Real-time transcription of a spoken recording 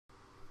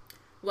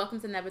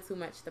Welcome to Never Too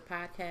Much, the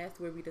podcast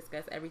where we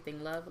discuss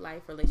everything love,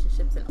 life,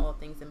 relationships, and all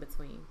things in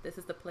between. This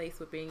is the place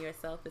where being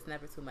yourself is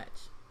never too much.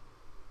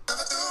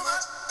 What's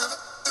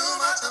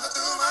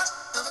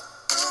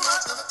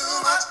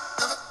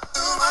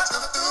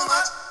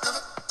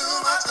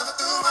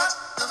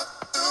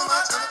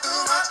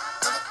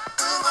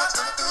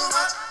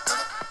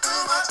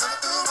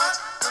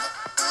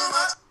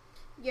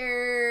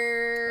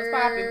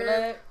poppin',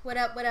 blood? What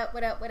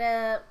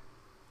up?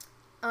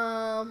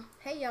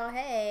 Hey y'all,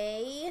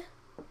 hey.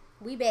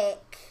 We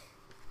back.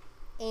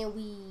 And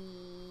we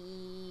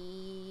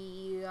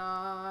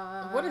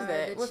are What is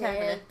that? What's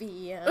happening?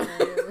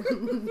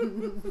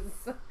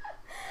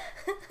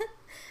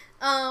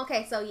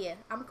 Okay, so yeah,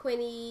 I'm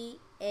Quinny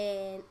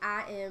and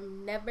I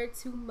am never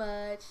too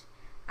much.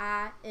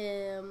 I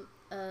am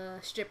a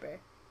stripper.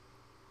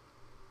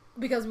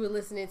 Because we were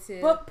listening to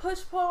But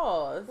push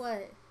pause.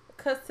 What?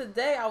 Because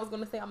today I was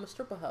going to say I'm a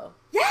stripper hoe.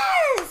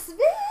 Yes,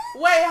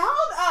 bitch! Wait,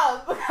 hold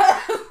up.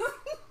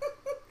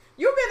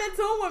 You've been in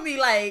tune with me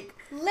like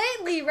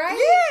lately, right?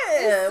 Yeah.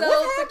 It's so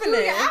What's happening?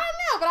 peculiar. I don't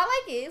know, but I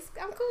like it.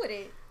 I'm cool with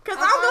it. Because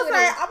I was going to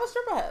say I'm a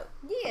stripper hoe.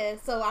 Yeah,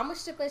 so I'm a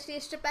stripper. She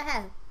a stripper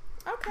hoe.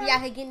 Okay. We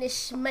out here getting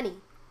this money.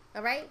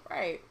 All right?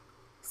 Right.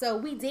 So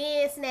we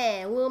dance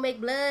now. We'll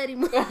make bloody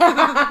moves.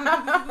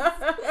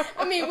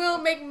 I mean, we'll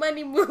make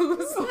money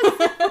moves.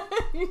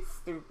 You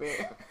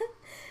stupid.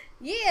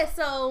 Yeah,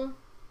 so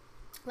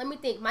let me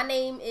think. My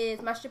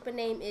stripper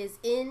name is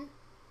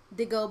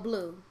Indigo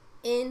Blue.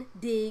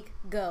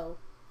 Indigo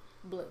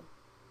Blue.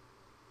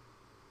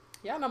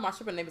 Y'all know my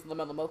stripper name is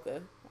LaMelo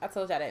Mocha. I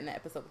told y'all that in the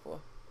episode before.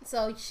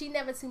 So she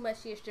never too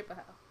much. She a stripper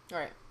hoe.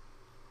 Right.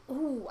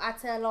 Ooh, I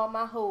tell all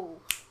my hoes.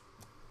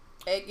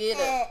 Hey, get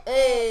it.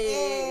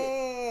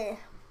 Hey.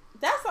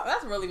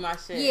 That's really my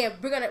shit. Yeah,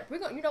 we're gonna.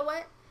 You know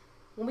what?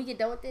 When we get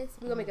done with this,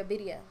 we're gonna make a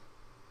video.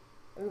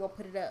 And we're gonna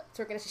put it up.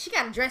 Twerking that shit. She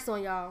got a dress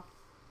on, y'all.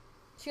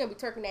 She gonna be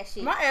twerking that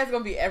shit. My ass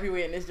gonna be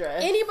everywhere in this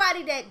dress.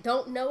 Anybody that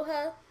don't know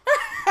her,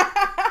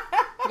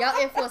 y'all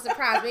in for a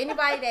surprise. But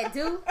anybody that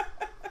do,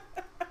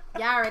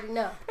 y'all already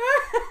know.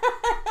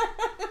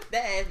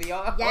 That ass be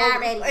all Y'all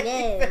already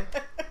know.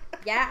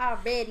 Y'all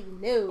already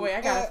knew. Wait,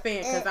 I got a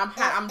fan because I'm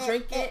hot. I'm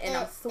drinking and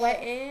I'm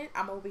sweating.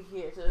 I'm over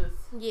here just.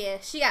 Yeah,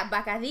 she got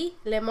Bacardi,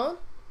 Lemon,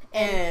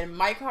 and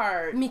Mike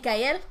Hart.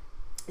 Mikael.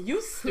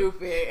 You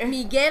stupid.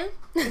 Miguel.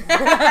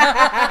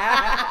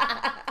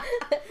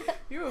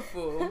 You a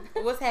fool.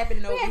 What's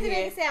happening over here? We have to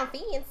make it sound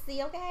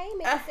fancy, okay?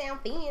 Make it sound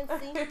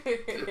fancy.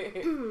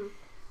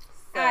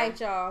 Alright,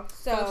 y'all.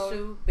 So,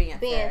 social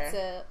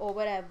banter. Or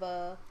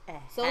whatever.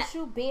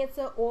 Social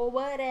banter or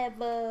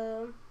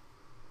whatever.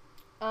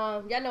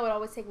 Y'all know it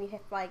always take me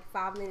like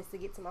 5 minutes to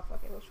get to my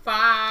fucking social.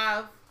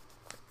 5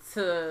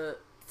 to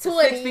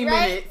 20, 60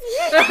 right? minutes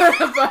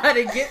for her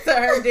to get to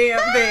her damn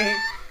thing.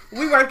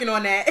 We working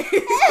on that.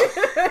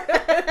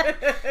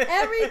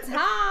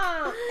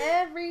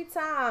 Every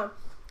time.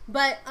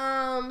 But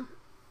I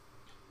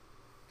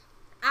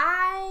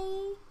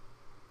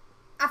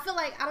feel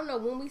like, I don't know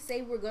when we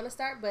say we're gonna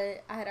start,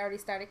 but I had already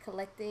started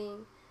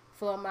collecting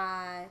for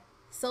my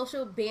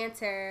social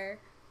banter.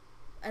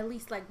 At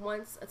least like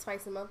once or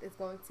twice a month is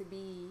going to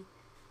be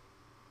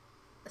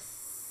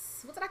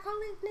what did I call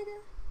it, nigga?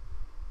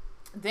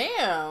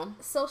 Damn.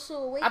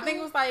 Social awakening? I think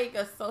it was like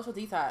a social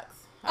detox.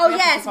 Oh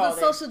yes, it was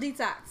social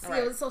detox. Right.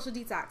 Yeah, it was social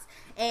detox.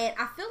 And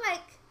I feel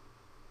like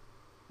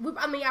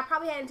I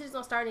probably had intentions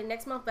on starting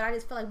next month, but I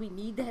just feel like we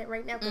need that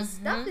right now because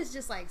stuff is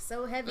just like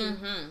so heavy.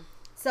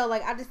 So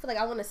like I just feel like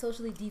I want to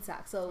socially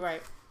detox. So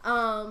right.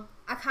 I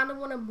kind of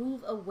want to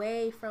move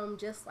away from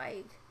just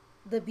like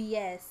the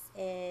BS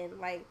and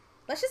like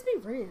let's just be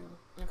real.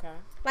 Okay.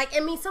 Like, I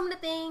mean, some of the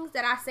things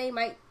that I say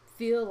might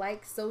feel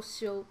like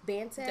social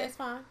banter. That's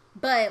fine.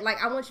 But,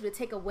 like, I want you to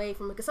take away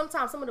from it. Because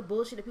sometimes some of the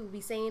bullshit that people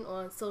be saying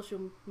on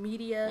social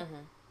media,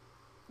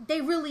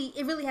 it really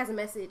has a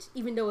message.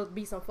 Even though it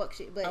be some fuck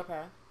shit. But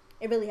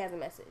it really has a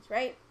message,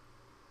 right?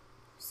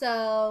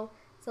 So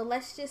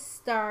let's just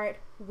start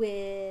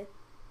with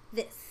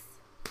this.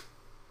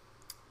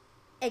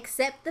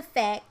 Accept the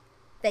fact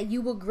that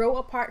you will grow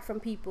apart from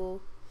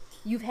people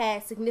you've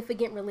had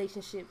significant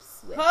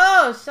relationships with.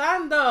 Oh,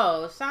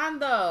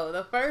 Shando,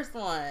 the first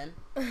one.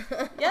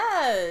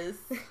 Yes.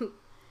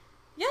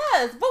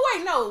 Yes. But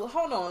wait, no,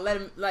 hold on.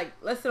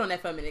 Let's sit on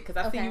that for a minute because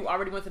I see you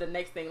already went to the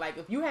next thing. Like,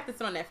 if you have to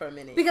sit on that for a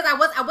minute. Because I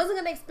wasn't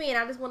going to expand.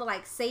 I just want to,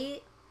 like, say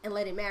it and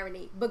let it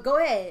marinate. But go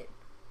ahead.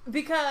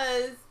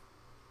 Because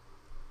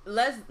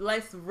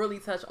let's really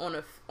touch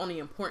on the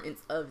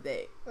importance of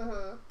that.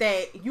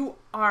 That you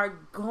are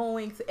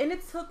going to, and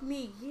it took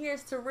me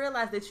years to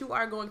realize that you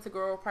are going to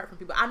grow apart from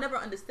people. I never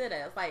understood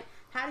that. It's like,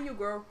 how do you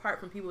grow apart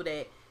from people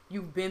that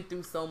you've been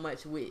through so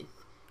much with?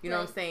 You know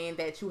what I'm saying?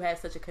 That you have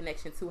such a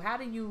connection to. How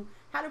do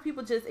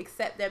people just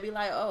accept that? Be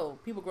like, oh,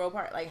 people grow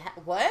apart. Like,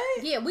 what?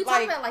 Yeah, we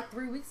talked about it like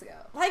 3 weeks ago.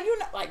 Like, you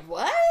know, like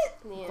what?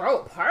 Yeah.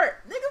 Grow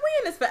apart, nigga. We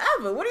in this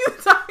forever. What are you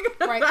talking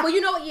about? Right. Well,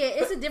 you know what? Yeah,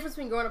 it's a difference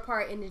between growing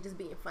apart and it just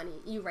being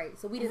funny. You're right.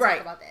 So we didn't talk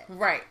about that.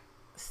 Right.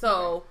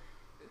 So,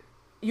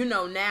 you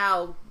know,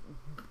 now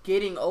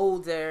getting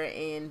older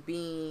and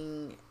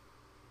being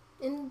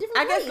in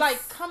different place.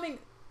 Like coming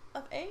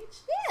of age,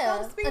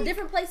 so a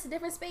different place, a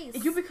different space.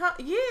 You become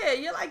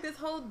you're like this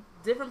whole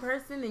different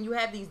person, and you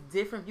have these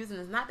different views. And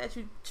it's not that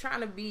you're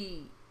trying to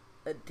be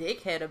a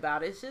dickhead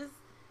about it. It's just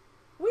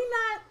we're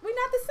not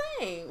the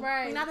same.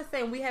 Right. We're not the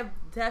same. We have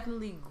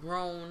definitely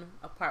grown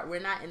apart. We're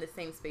not in the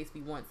same space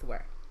we once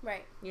were.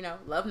 Right. You know,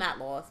 love not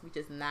lost. We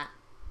just not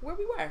where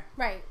we were.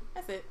 Right.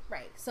 That's it.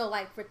 Right. So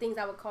like for things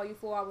I would call you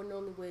for, I would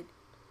normally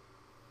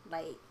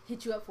like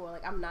hit you up for.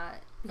 Like I'm not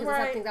because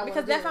right. things I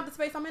because that's not the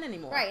space I'm in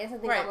anymore. Right. That's the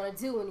thing I want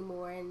to do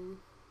anymore, and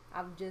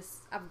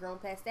I've grown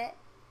past that.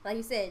 Like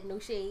you said, no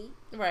shade.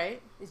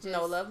 Right. It's just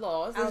no love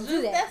lost. I don't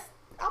do that.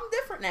 I'm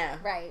different now.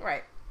 Right.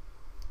 Right.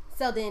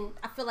 So then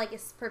I feel like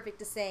it's perfect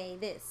to say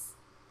this.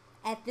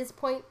 At this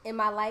point in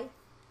my life,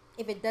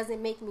 if it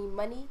doesn't make me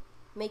money,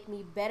 make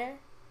me better,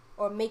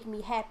 or make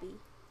me happy,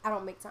 I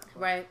don't make time for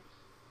it. Right.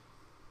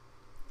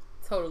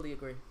 Totally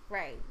agree.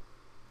 Right.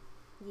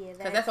 Yeah.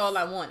 Because that's all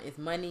I want is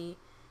money,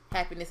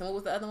 happiness, and what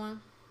was the other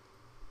one?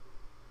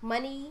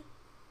 Money,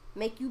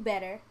 make you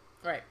better.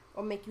 Right.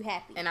 Or make you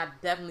happy. And I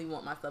definitely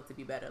want myself to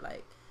be better.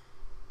 Like,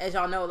 as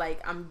y'all know,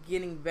 like, I'm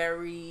getting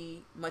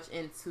very much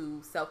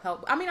into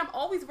self-help. I mean, I've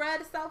always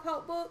read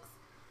self-help books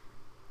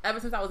ever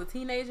since I was a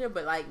teenager,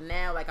 but, like,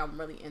 now, like, I'm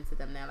really into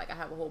them now. Like, I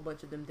have a whole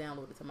bunch of them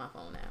downloaded to my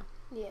phone now.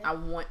 Yeah. I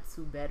want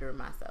to better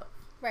myself.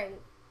 Right.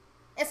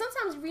 And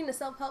sometimes reading a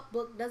self-help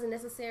book doesn't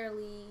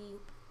necessarily...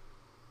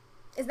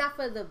 It's not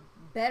for the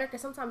better,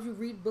 because sometimes you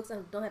read books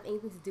that don't have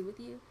anything to do with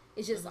you.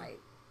 It's just, like,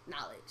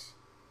 knowledge.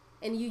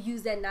 And you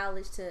use that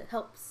knowledge to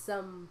help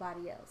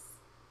somebody else.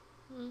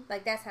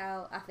 Like, that's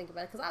how I think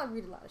about it. Because I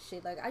read a lot of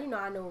shit. Like, I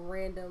know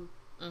random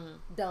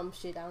dumb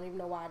shit. I don't even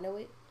know why I know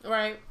it.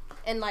 Right.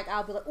 And, like,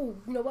 I'll be like, oh,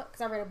 you know what?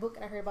 Because I read a book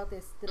and I heard about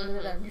this.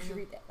 You should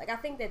read that. Like, I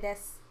think that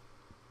that's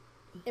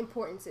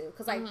important, too.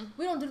 Because, like,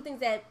 we don't do the things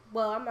that,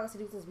 well, I'm not going to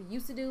do things we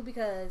used to do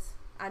because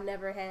I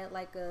never had,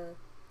 like, a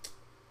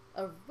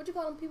what you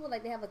call them people?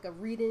 Like, they have, like, a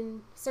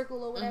reading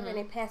circle or whatever and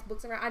they pass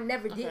books around. I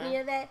never did any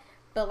of that.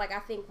 But, like, I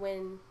think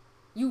when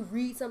you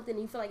read something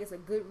and you feel like it's a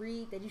good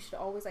read, that you should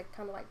always, like,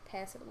 kind of, like,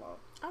 pass it along.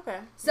 Okay.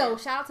 So,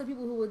 shout out to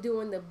people who were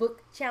doing the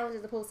book challenge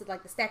as opposed to,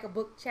 like, the stack of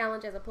book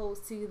challenge as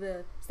opposed to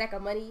the stack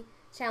of money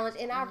challenge.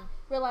 And I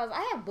realized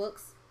I have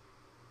books,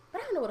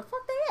 but I don't know where the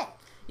fuck they at.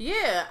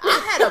 Yeah.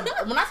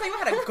 When I tell you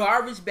I had a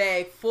garbage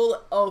bag full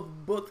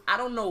of books, I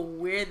don't know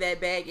where that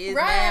bag is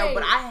now,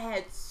 but I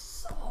had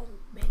so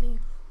many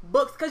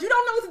books because you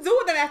don't know what to do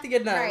with them after you're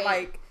done. Right.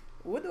 Like,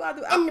 what do I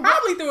do? I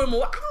probably threw them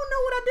away. I don't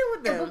know what I did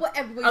with them. But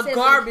everybody a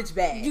garbage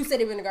bag. You said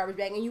they were in a garbage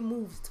bag and you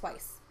moved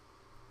twice.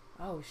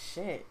 Oh,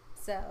 shit.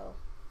 So.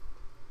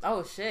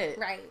 Oh, shit.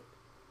 Right.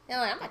 You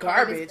know, I'm not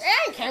garbage.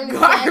 I ain't carrying this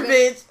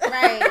garbage.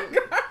 Right.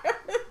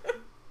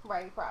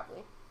 Right,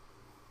 probably.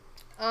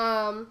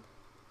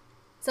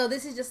 So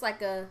this is just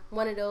like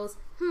one of those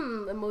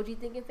emoji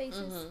thinking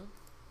faces.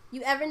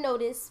 You ever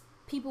notice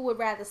people would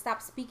rather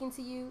stop speaking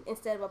to you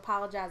instead of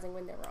apologizing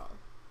when they're wrong?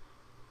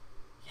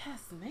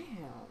 Yes,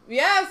 ma'am.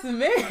 Yes,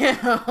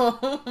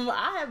 ma'am.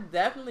 I have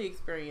definitely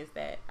experienced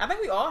that. I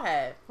think we all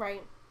have.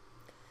 Right.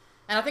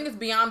 And I think it's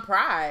beyond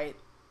pride.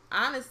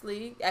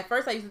 Honestly, at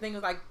first I used to think it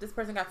was like, this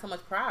person got so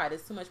much pride.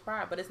 It's too much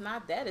pride. But it's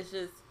not that. It's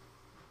just,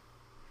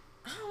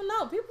 I don't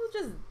know. People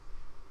just,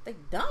 they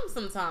dumb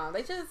sometimes.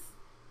 They just.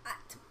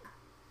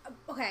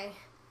 Okay.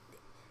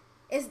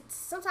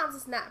 Sometimes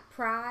it's not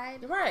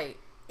pride. Right.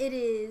 It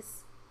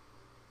is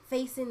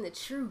facing the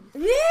truth.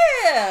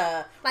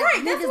 Yeah. Like,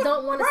 niggas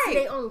don't want to see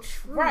their own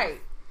truth. Right.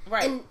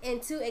 Right.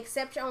 And to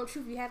accept your own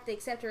truth, you have to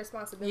accept your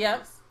responsibilities.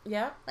 Yep.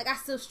 Yep. Like, I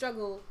still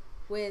struggle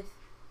with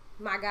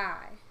my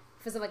guy.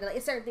 For stuff like that.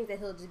 It's certain things that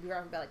he'll just be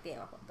wrong about, like,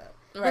 damn, I fucked up.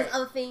 Right. There's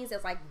other things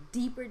that's, like,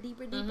 deeper,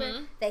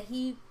 that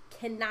he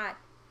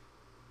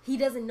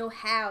doesn't know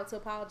how to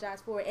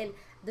apologize for it. And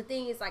the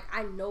thing is, like,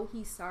 I know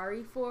he's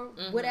sorry for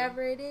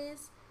whatever it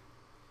is,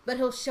 but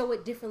he'll show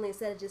it differently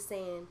instead of just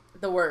saying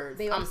the words,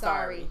 babe, I'm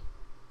sorry.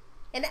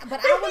 And but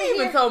I want to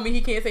even told me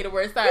he can't say the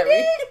word sorry. Yeah,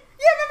 remember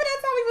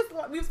that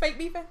time we was fake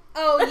beefing?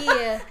 Oh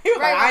yeah. He was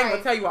like, I ain't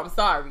gonna tell you I'm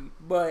sorry,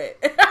 but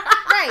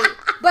right.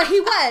 But he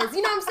was,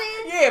 you know what I'm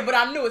saying? Yeah, but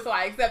I knew it, so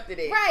I accepted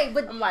it. Right,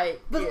 but I'm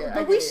like,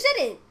 but we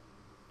shouldn't.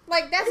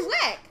 Like, that's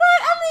whack. But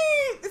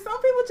I mean,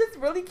 some people just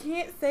really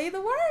can't say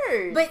the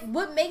word. But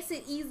what makes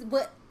it easy?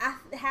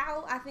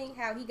 How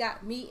he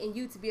got me and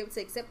you to be able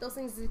to accept those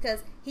things is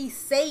because he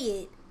say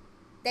it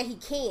that he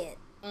can't.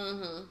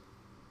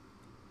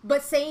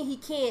 But saying he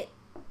can't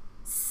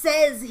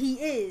says he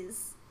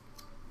is.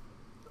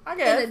 I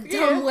guess in a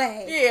dumb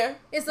way. Yeah,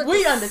 it's like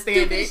we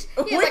understand it.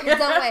 Yeah, it's like a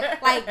dumb way.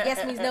 Like,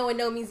 yes means no and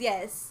no means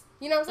yes.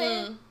 You know what I'm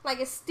saying? Like,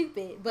 it's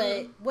stupid,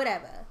 but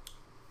whatever.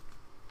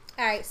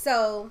 All right,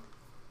 so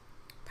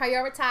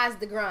prioritize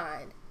the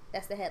grind.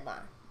 That's the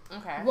headline.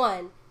 Okay.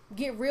 1,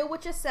 get real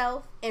with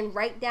yourself and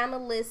write down a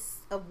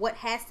list of what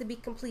has to be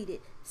completed.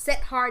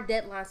 Set hard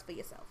deadlines for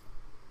yourself.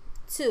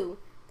 2,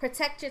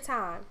 protect your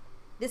time.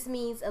 This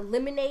means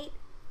eliminate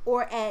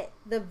or at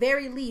the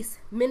very least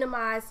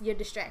minimize your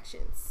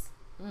distractions.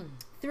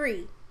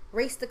 3,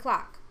 race the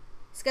clock.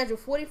 schedule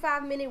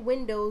 45-minute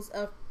windows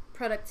of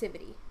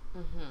productivity.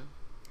 Mm-hmm.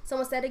 So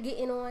instead of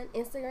getting on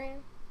Instagram,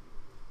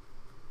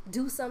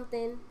 do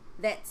something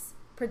that's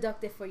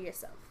productive for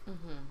yourself.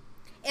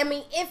 Mm-hmm. I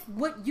mean, if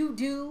what you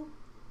do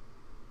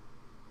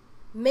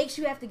makes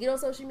you have to get on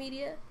social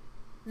media,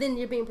 then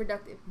you're being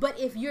productive. But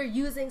if you're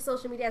using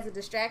social media as a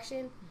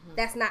distraction, mm-hmm.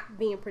 that's not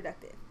being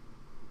productive.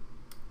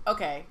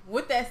 Okay,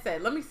 with that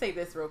said, let me say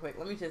this real quick.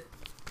 Let me just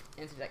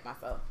interject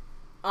myself.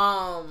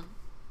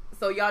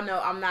 So y'all know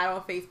I'm not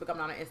on Facebook, I'm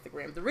not on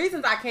Instagram. The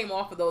reasons I came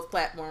off of those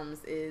platforms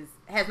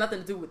has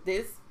nothing to do with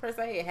this per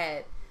se. It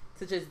had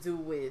to just do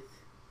with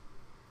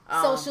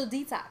social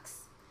detox.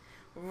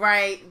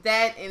 Right.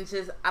 That, and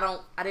just I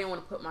didn't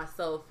want to put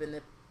myself in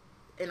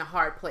a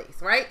hard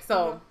place, right? So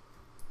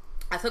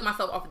mm-hmm. I took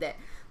myself off of that.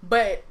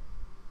 But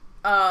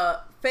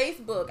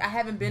Facebook, I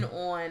haven't been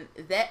on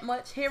that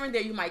much. Here and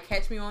there you might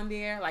catch me on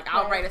there. Like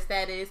I'll write a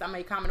status, I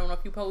may comment on a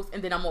few posts,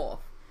 and then I'm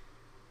off.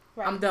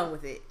 Right. I'm done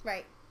with it.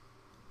 Right.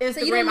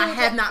 Instagram, I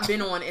have not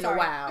been on in a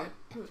while.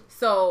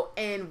 So,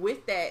 and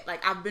with that,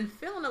 like, I've been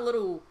feeling a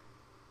little,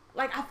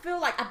 like, I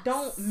feel like I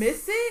don't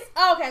miss it.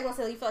 Oh, okay. I was going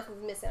to say, you feel like it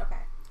was missing. Okay.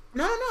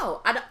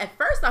 No. At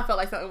first, I felt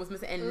like something was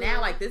missing. And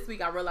now, like, this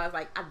week, I realized,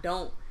 like, I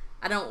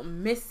don't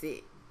miss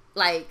it.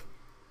 Like,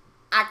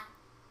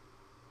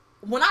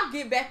 when I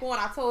get back on,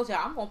 I told y'all,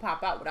 I'm going to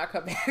pop out when I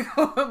come back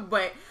on.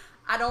 But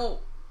I don't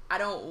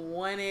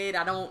want it.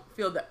 I don't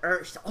feel the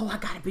urge to, I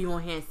gotta be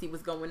on here and see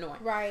what's going on.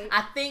 Right.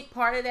 I think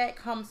part of that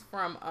comes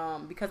from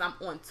because I'm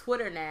on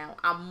Twitter now.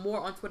 I'm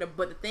more on Twitter,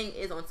 but the thing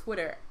is, on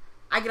Twitter,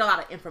 I get a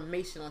lot of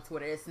information on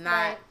Twitter. It's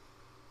not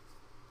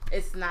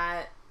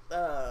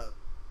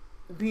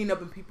being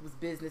up in people's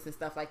business and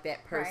stuff like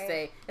that per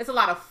se. It's a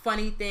lot of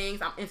funny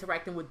things. I'm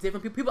interacting with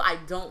different people I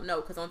don't know,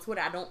 because on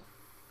Twitter I don't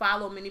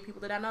follow many people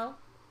that I know.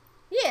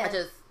 Yeah. I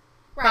just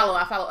follow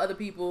other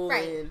people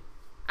and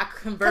I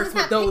converse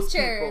with those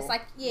people.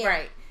 Like, yeah.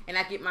 Right. And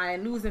I get my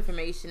news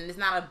information. It's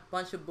not a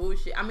bunch of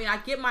bullshit. I mean, I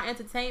get my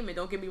entertainment,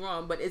 don't get me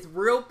wrong, but it's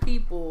real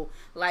people,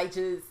 like,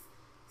 just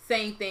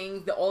saying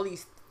things, all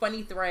these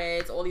funny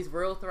threads, all these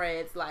real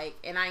threads, like,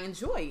 and I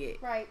enjoy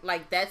it. Right.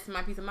 Like, that's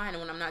my peace of mind.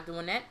 And when I'm not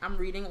doing that, I'm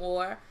reading,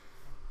 or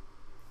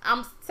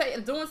I'm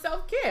doing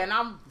self-care, and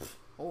I'm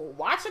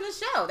watching a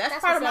show.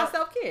 That's part of my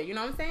self-care. You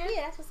know what I'm saying?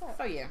 Yeah, that's what's up.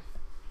 So, yeah.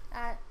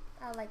 I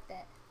like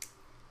that.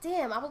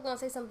 Damn, I was going to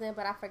say something,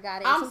 but I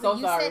forgot it. I'm so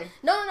sorry. Said.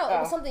 No. Oh. It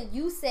was something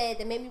you said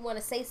that made me want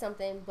to say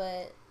something,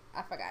 but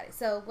I forgot it.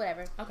 So,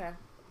 whatever. Okay.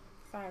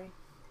 Sorry.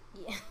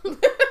 Yeah.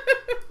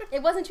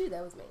 It wasn't you,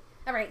 that was me.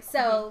 All right.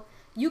 So,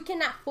 you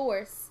cannot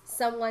force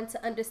someone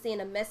to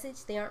understand a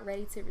message they aren't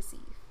ready to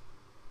receive.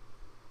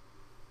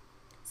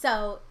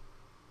 So,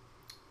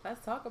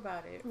 let's talk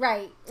about it.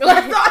 Right.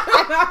 Let's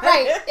talk about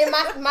it. And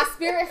my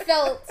spirit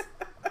felt...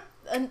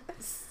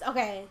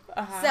 okay.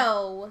 Uh-huh.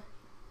 So...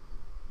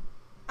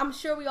 I'm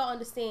sure we all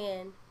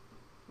understand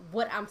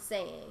what I'm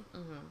saying.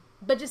 Mm-hmm.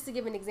 But just to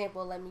give an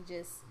example, let me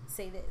just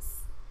say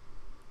this.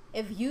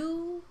 If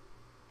you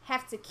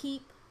have to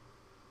keep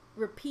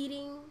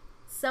repeating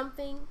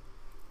something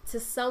to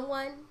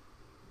someone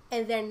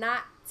and they're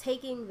not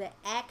taking the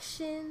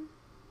action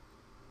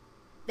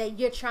that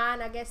you're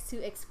trying, I guess,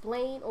 to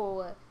explain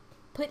or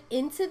put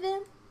into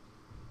them,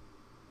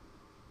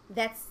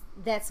 that's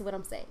what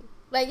I'm saying.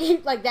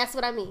 Like that's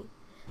what I mean.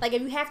 Like,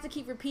 if you have to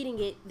keep repeating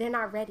it, they're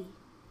not ready.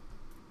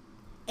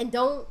 And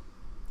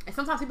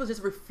sometimes people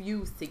just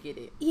refuse to get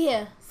it.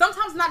 Yeah.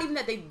 Sometimes not even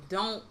that they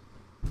don't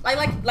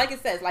like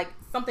it says, like,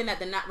 something that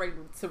they're not ready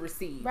to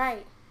receive.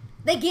 Right.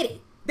 They get it.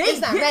 They're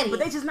not ready. But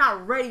they're just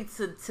not ready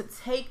to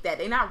take that.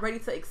 They're not ready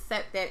to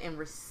accept that and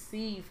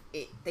receive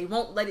it. They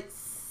won't let it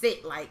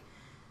sit. Like,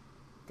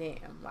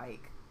 damn,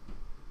 like,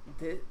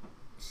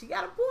 she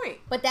got a point.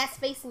 But that's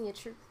facing your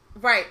truth.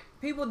 Right.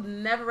 People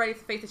never ready to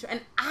face the truth.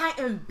 And I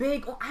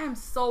am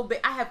so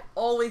big. I have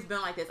always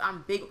been like this.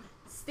 I'm big.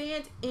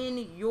 Stand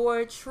in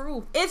your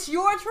truth. It's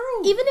your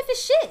truth. Even if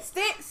it's shit.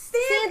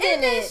 Stand in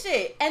that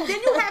shit. And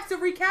then you have to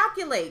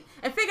recalculate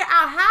and figure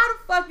out how the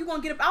fuck you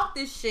gonna get about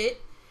this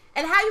shit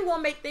and how you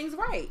gonna make things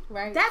right.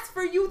 Right. That's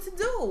for you to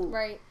do.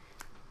 Right.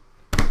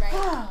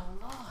 Oh,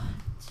 Lord.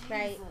 Jesus.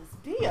 Right.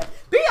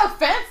 Be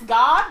offense,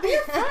 God. Be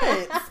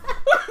offense.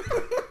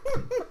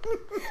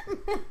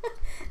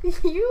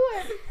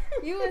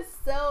 You are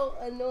so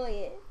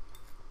annoying.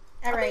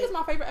 All right. I think it's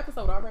my favorite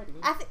episode already.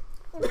 I think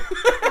because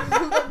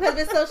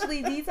we're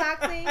socially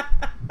detoxing.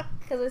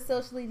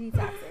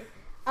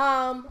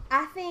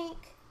 I think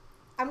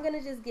I'm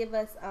gonna just give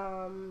us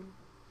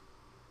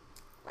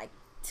like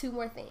 2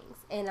 more things,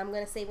 and I'm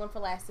gonna save one for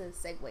last to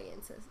segue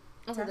into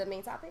to the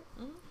main topic.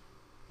 Mm-hmm.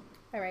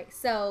 All right,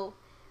 so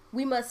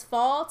we must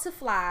fall to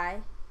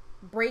fly,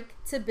 break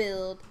to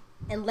build,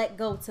 and let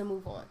go to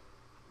move on.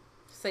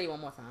 Say it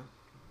one more time.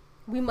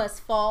 We must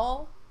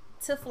fall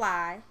to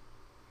fly,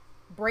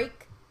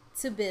 break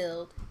to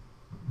build,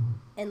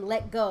 and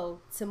let go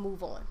to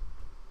move on.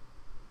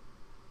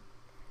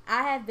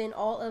 I have been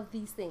all of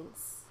these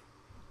things.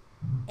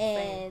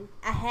 And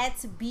I had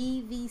to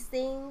be these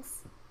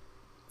things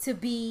to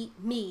be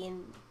me.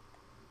 And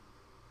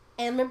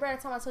remember at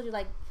the time I told you,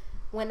 like,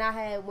 when I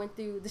had went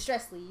through the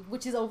stress leave,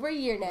 which is over a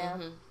year now.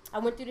 Mm-hmm. I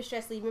went through the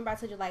stress leave. Remember I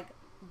told you, like,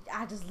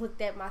 I just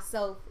looked at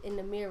myself in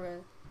the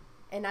mirror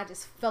and I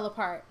just fell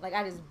apart. Like,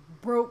 I just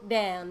broke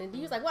down. And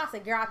he was like, well, I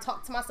said, girl, I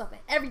talked to myself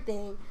and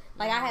everything.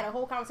 Like, I had a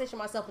whole conversation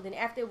with myself. And then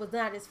after it was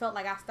done, I just felt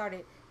like I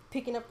started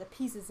picking up the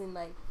pieces and,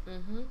 like,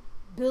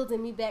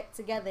 building me back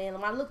together. And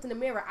when I looked in the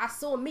mirror, I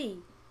saw me,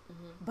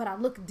 but I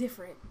looked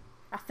different.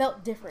 I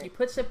felt different. You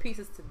put your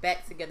pieces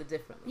back together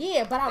differently.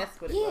 Yeah, but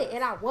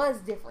and I was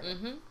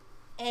different.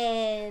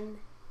 And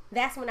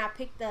that's when I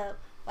picked up,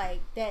 like,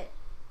 that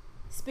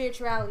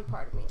spirituality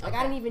part of me. Like,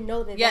 I didn't even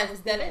know that that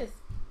was there. That is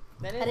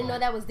I didn't know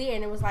that was there.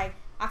 And it was like,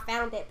 I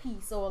found that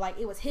piece, or like,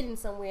 it was hidden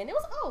somewhere. And it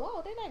was,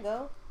 oh, there that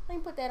go. Let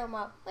me put that on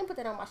my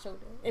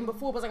shoulder. And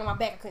before it was like on my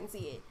back, I couldn't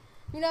see it.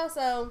 You know,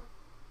 so,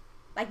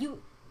 like,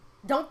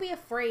 don't be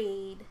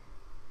afraid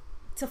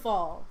to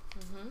fall.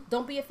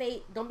 Don't be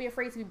afraid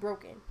to be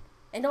broken.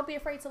 And don't be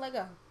afraid to let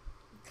go.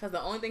 Because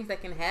the only things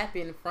that can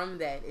happen from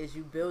that is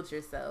you build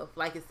yourself.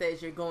 Like it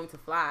says, you're going to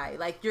fly.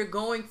 Like, you're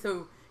going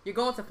to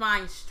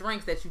find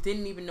strengths that you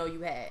didn't even know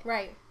you had.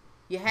 Right.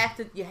 You have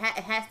to. It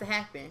has to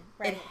happen.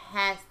 Right. It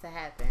has to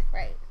happen.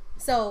 Right.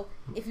 So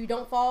if you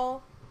don't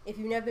fall, if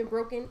you've never been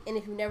broken, and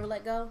if you never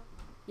let go,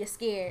 you're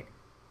scared,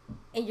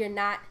 and you're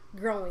not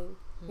growing.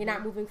 You're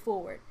not moving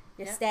forward.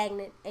 You're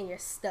stagnant, and you're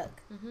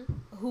stuck.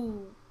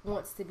 Who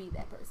wants to be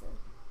that person?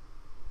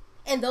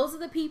 And those are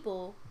the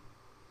people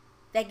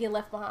that get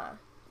left behind.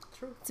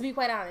 True. To be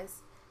quite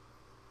honest.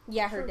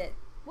 Yeah, I heard that.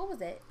 What was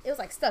that? It was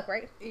like stuck,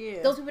 right?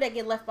 Yeah. Those people that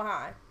get left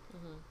behind.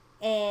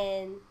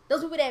 And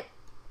those people that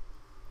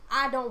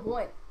I don't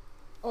want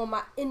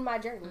in my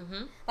journey.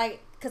 Like,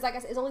 because like I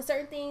said, it's only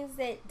certain things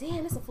that,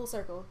 damn, it's a full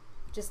circle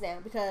just now.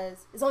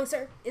 Because it's only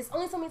so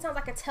many times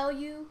I can tell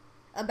you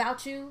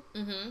about you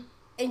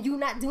and you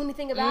not do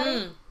anything about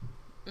it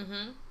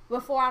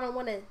before I don't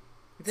want to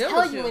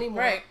tell you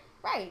anymore.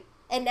 Right.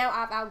 And now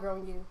I've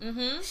outgrown you.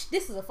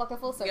 This is a fucking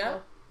full circle.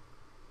 Yep.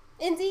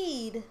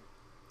 Indeed.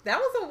 That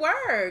was a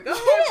word. Go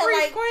ahead,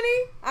 preach,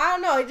 Quinny. I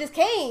don't know. It just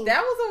came.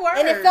 That was a word.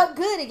 And it felt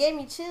good. It gave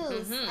me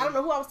chills. I don't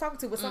know who I was talking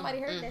to, but somebody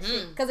heard that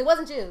shit. Because it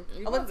wasn't you.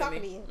 I wasn't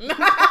talking to you.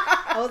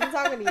 I wasn't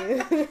talking to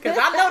you. Because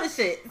I know the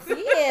shit.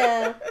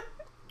 Yeah.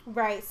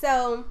 Right.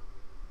 So,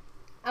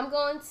 I'm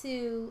going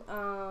to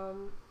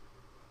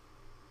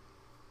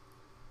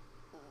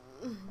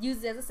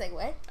use it as a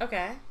segue.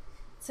 Okay.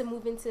 To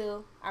move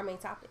into our main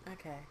topic.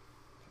 Okay.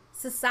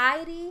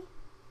 Society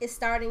is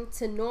starting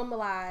to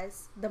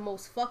normalize the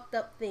most fucked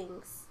up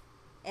things,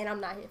 and I'm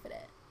not here for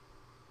that.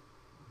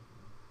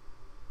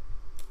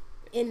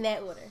 In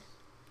that order.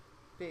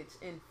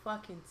 Bitch, in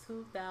fucking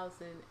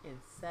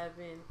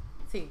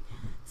 2017.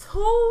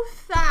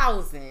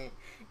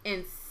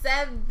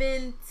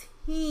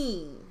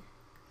 2017.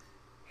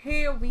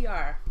 Here we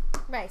are.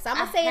 Right, so I'm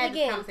going to say it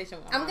again.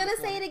 I'm going to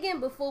say it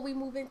again before we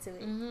move into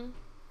it.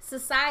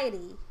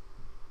 Society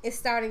is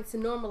starting to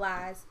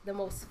normalize the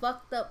most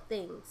fucked up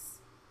things.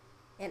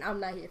 And I'm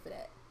not here for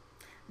that.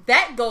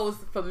 That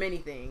goes for many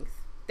things.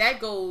 That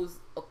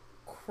goes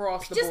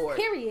across the board. Just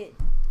period.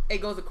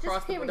 It goes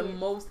across the board. The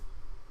most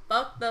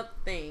fucked up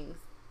things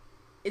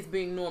is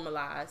being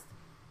normalized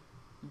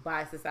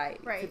by society.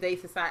 Right.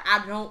 Today's society.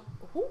 Who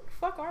the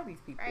fuck are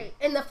these people? Right.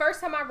 And the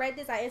first time I read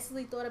this, I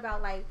instantly thought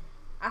about,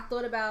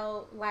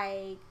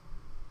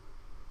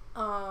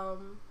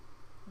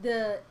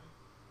 the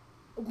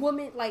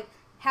woman, like,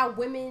 how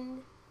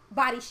women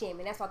body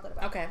shaming. That's what I thought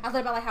about. Okay. I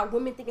thought about, like, how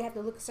women think they have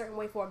to look a certain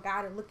way for a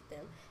guy to look at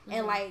them.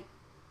 And, like,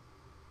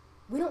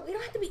 we don't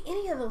have to be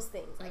any of those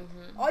things. Like,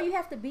 all you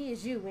have to be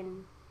is you,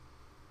 and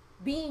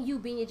being you,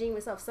 being your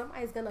genuine self.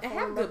 Somebody's gonna fall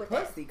in love with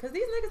that. Pussy, because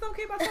these niggas don't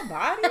care about your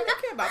body. They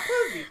care about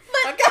pussy.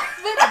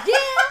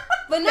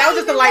 But not that was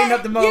just to lighten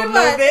up the mood a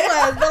little bit. It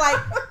was,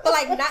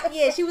 but not.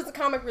 Yeah, she was the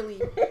comic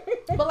relief.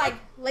 But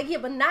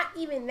but not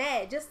even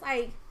that. Just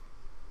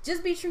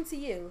be true to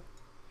you,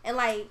 and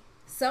like,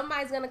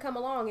 somebody's gonna come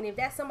along, and if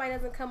that somebody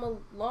doesn't come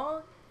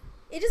along,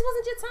 it just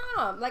wasn't your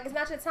time. Like, it's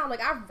not your time.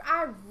 Like,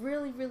 I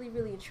really, really,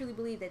 really and truly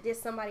believe that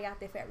there's somebody out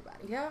there for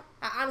everybody. Yeah.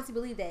 I honestly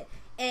believe that.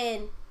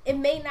 And it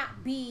may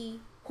not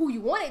be who you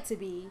want it to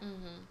be,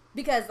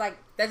 because, like...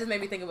 That just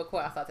made me think of a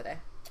quote I saw today.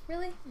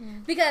 Really?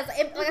 Mm-hmm. Because,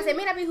 like I said, it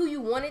may not be who you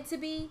want it to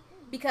be,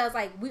 because,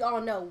 like, we all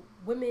know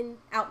women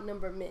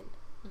outnumber men.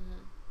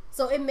 Mm-hmm.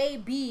 So it may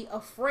be a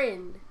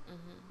friend,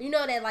 you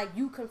know, that, like,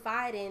 you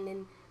confide in,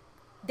 and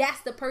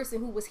that's the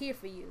person who was here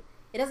for you.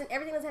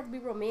 Everything doesn't have to be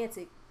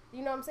romantic.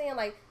 You know what I'm saying?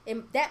 Like,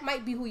 and that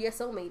might be who your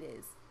soulmate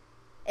is.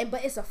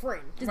 But it's a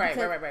friend. Right.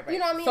 You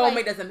know what I mean?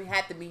 Soulmate doesn't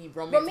have to be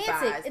romantic.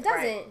 It doesn't.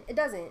 Right. It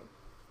doesn't.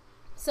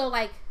 So,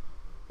 like,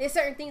 there's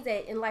certain things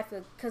that in life,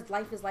 because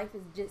life is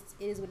just,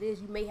 it is what it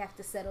is. You may have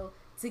to settle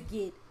to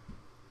get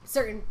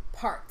certain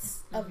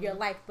parts of your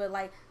life. But,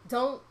 like,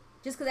 just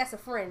because that's a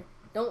friend,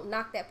 don't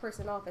knock that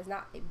person off as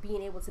not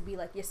being able to be,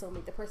 like, your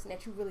soulmate, the person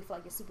that you really feel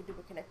like you're super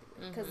duper connected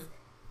with.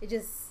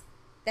 Because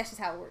that's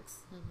just how it works.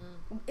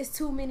 It's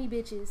too many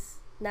bitches,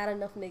 not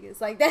enough niggas.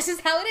 Like, that's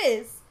just how it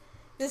is.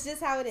 That's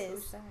just how it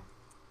is. So sad.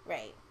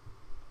 Right.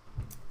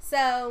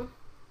 So,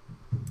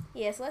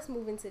 yeah, so let's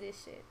move into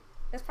this shit.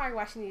 That's probably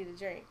why she needed a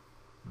drink.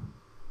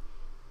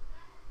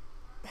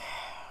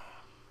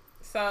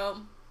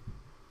 So,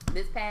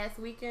 this past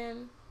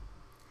weekend,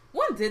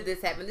 when did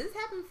this happen? Did this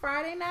happen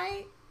Friday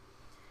night?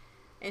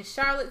 In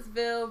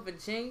Charlottesville,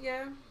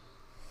 Virginia.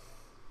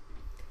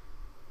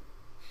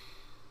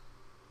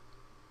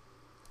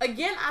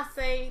 Again, I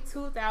say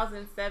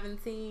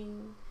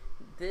 2017,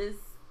 this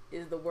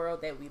is the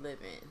world that we live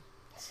in.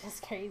 It's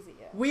just crazy,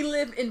 yo. We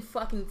live in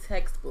fucking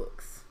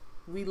textbooks.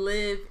 We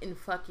live in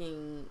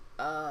fucking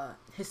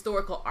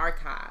historical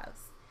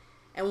archives.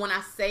 And when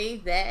I say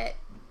that,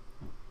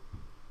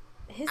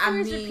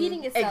 history is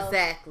repeating itself.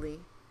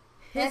 Exactly.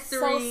 History That's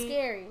so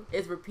scary.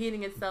 Is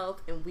repeating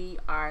itself, and we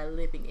are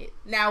living it.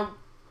 Now,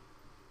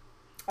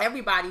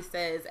 everybody's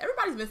been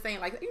saying,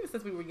 like, even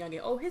since we were young,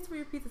 oh, history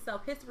repeats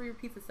itself, history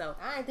repeats itself.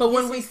 But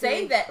when we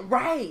say that,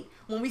 right,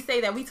 when we say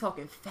that, we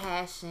talking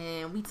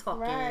fashion, we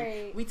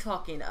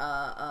talking,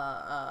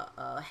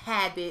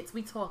 habits,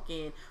 we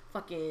talking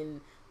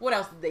fucking, what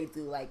else did they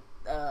do? Like,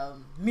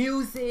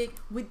 music.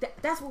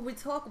 That's what we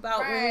talk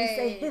about when we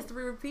say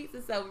history repeats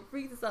itself.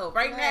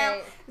 Right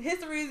now,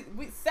 history,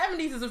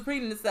 70s is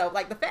repeating itself.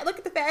 Like, look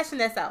at the fashion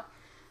that's out.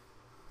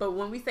 But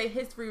when we say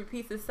history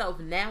repeats itself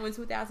now in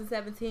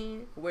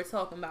 2017, we're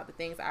talking about the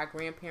things our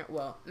grandparents,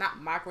 well,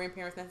 not my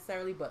grandparents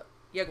necessarily, but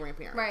your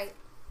grandparents. Right.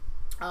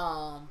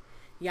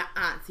 Your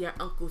aunts, your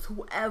uncles,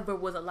 whoever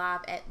was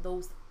alive at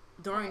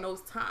during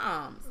those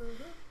times.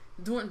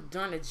 Mm-hmm.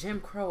 During the Jim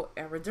Crow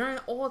era, during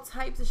all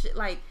types of shit.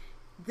 Like,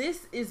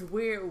 this is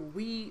where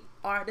we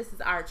are. This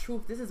is our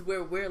truth. This is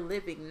where we're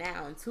living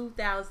now in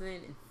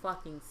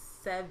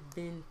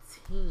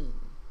 2017.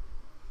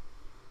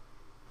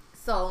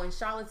 So in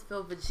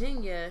Charlottesville,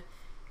 Virginia,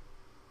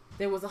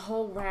 there was a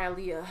whole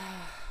rally of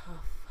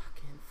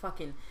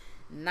fucking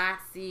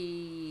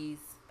Nazis,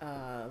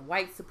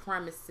 white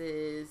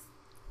supremacists.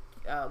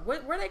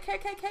 Were they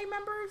KKK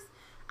members?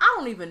 I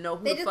don't even know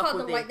who they just called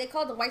them white. They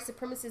called them white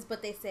supremacists,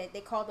 but they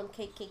called them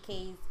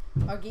KKKs.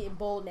 Are getting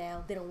bold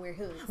now. They don't wear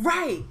hoods.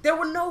 Right. There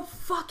were no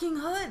fucking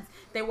hoods.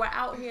 They were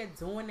out here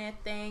doing their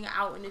thing,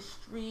 out in the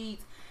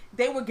streets.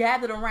 They were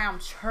gathered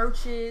around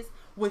churches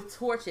with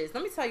torches.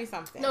 Let me tell you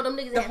something. No, them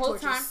niggas the had whole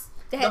torches.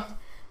 Time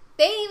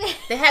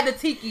they had the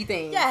tiki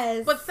thing.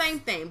 Yes. But same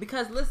thing,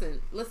 because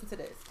listen to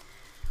this.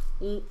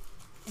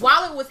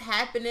 While it was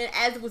happening,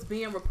 as it was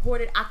being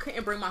reported, I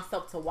couldn't bring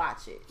myself to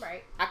watch it.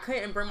 Right. I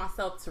couldn't bring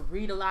myself to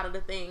read a lot of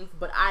the things,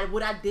 but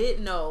what I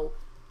did know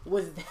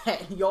was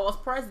that y'all's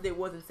president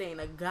wasn't saying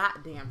a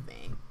goddamn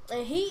thing.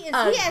 And he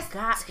has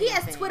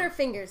Twitter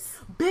fingers.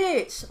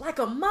 Bitch, like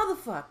a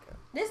motherfucker.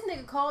 This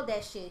nigga called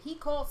that shit. He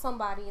called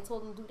somebody and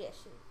told them to do that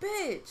shit.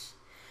 Bitch.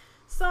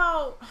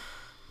 So,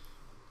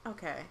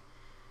 okay.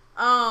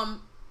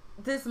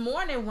 This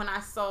morning when I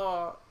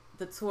saw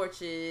the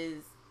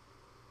torches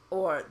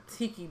or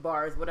tiki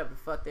bars, whatever the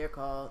fuck they're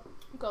called.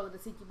 You call it a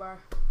tiki bar.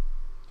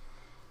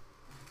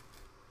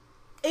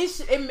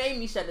 It made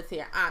me shed a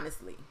tear,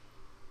 honestly.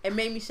 It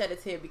made me shed a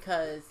tear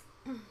because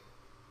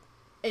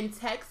in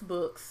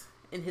textbooks,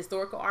 in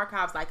historical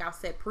archives, like I've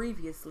said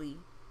previously,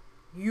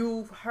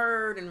 you've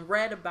heard and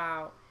read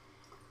about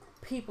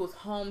people's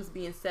homes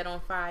being set on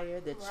fire,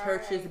 the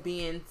churches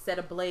being set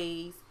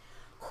ablaze,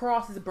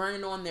 crosses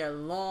burning on their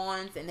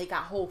lawns, and they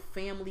got whole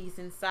families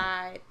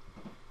inside.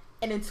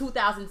 And in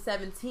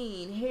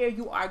 2017, here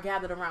you are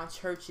gathered around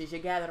churches,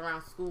 you're gathered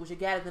around schools, you're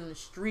gathered in the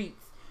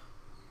streets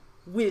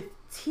with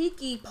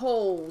tiki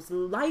poles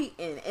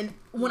lighting. And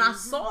when I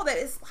saw that,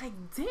 it's like,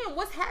 damn,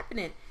 what's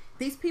happening?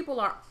 These people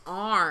are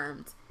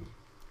armed,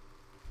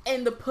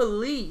 and the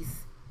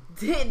police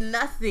did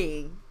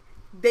nothing.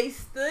 They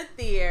stood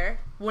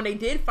there when they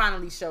did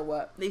finally show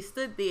up. They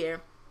stood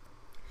there.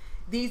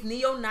 These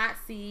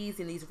neo-Nazis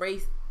and these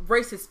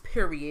racist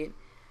period,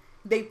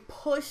 they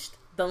pushed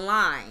the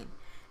line,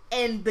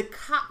 and the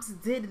cops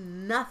did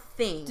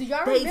nothing. Do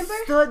y'all remember?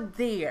 They stood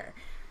there.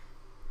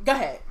 Go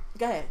ahead.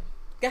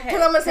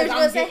 Because I'm gonna say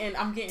what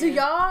I'm getting. Do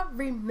y'all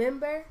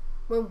remember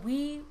when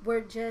we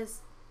were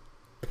just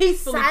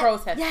peacefully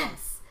protesting?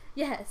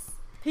 Yes.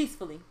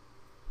 Peacefully.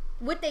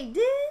 What they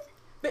did?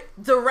 But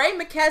DeRay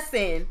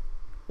McKesson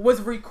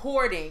was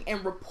recording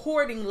and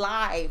reporting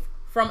live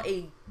from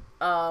a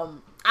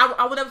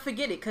I will never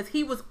forget it because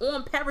he was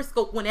on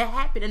Periscope when it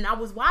happened and I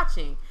was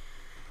watching.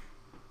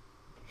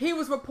 He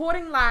was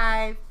reporting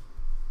live.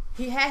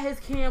 He had his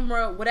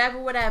camera,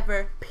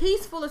 whatever,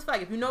 peaceful as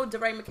fuck. If you know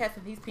DeRay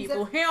McKesson, he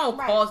don't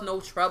cause no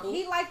trouble.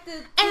 He liked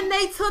the... And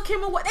they took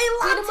him away. They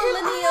locked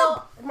him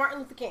up. Martin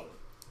Luther King.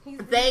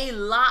 They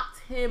locked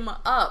him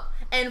up.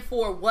 And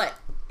for what?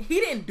 He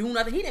didn't do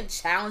nothing. He didn't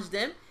challenge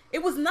them.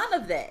 It was none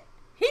of that.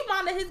 He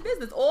minded his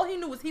business. All he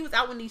knew was he was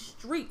out in these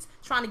streets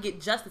trying to get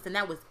justice, and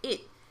that was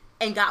it.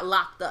 And got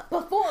locked up.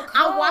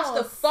 I watched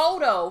a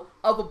photo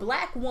of a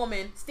black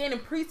woman standing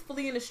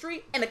peacefully in the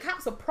street, and the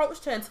cops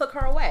approached her and took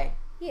her away.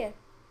 Yeah.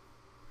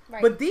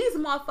 Right. But these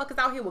motherfuckers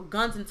out here with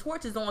guns and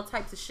torches on all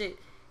types of shit,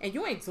 and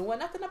you ain't doing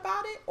nothing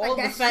about it? All of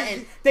a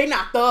sudden, they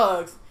not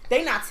thugs.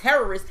 They not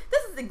terrorists.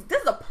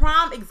 This is a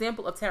prime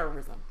example of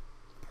terrorism.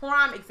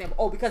 prime example.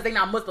 Oh, because they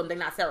not Muslim, they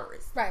not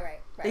terrorists. Right.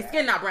 They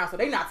skin not brown, so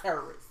they not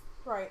terrorists.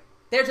 Right.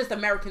 They're just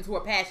Americans who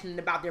are passionate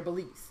about their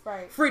beliefs.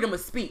 Right. Freedom of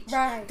speech.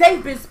 Right.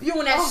 They've been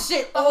spewing that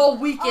shit all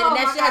weekend, and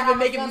that shit has been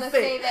making me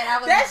sick.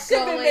 That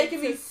shit been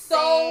making me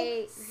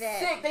so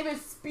sick. They've been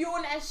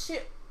spewing that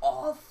shit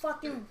all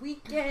fucking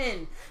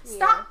weekend.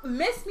 Stop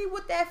mess me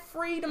with that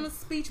freedom of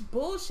speech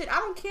bullshit. I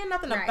don't care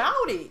nothing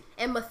about it.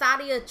 And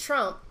Mathadia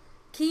Trump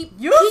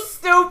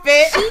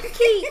stupid.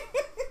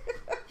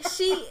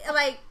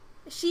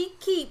 She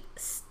keep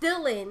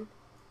stealing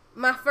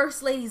my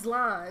first lady's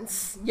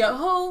lines. Yo,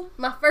 who?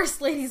 My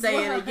first lady's lines.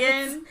 Say it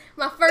again.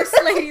 My first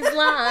lady's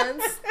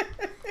lines.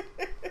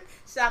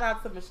 Shout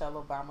out to Michelle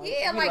Obama.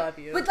 Yeah, we love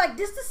you. But like,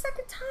 this the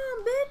second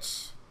time,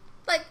 bitch.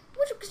 Like,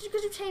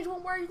 because you changed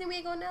one word, you think we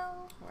ain't gonna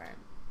know? Right.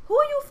 Who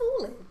are you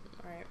fooling?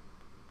 Right.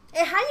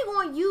 And how you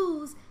gonna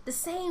use the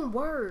same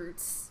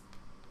words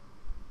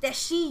that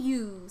she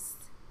used?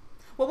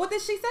 Well, what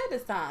did she say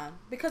this time?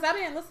 Because I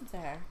didn't listen to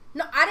her.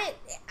 No, I didn't.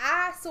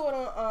 I saw it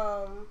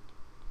on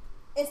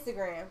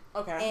Instagram.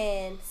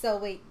 Okay. And so,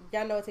 wait,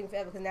 y'all know it took me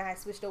forever because now I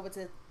switched over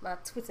to my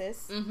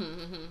Twitters.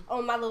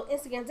 On my little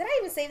Instagram. Did I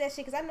even say that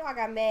shit? Because I know I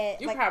got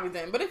mad. You probably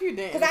didn't, but if you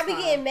didn't, because I be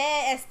getting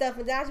mad at stuff,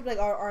 and then I should be like,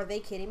 are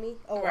they kidding me?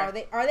 Or are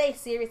they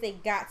serious? They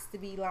got to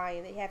be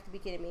lying. They have to be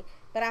kidding me.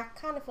 But I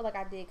kind of feel like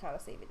I did kind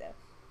of save it though,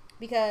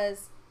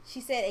 because she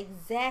said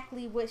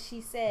exactly what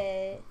she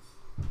said.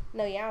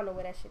 No, I don't know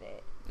where that shit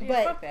at. Yeah,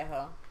 but fuck that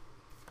hoe.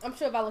 I'm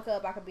sure if I look her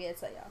up, I could be able to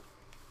tell y'all.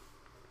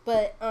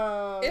 But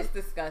it's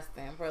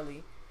disgusting,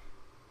 really.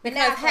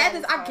 Because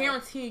I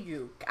guarantee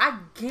you,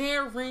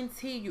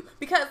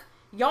 because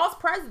y'all's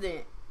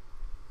president,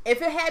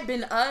 if it had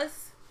been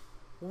us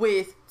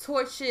with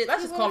torches,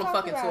 let's just call them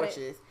fucking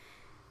torches,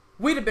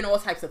 we'd have been all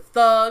types of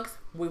thugs.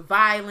 We're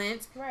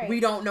violent. Right. We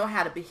don't know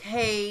how to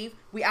behave.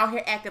 We out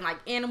here acting like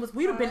animals.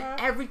 We'd have been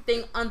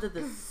everything under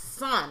the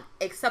sun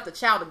except a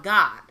child of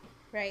God.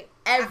 Right.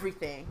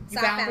 Everything. You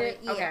found it?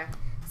 Yeah. Okay.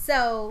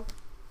 So,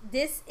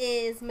 this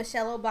is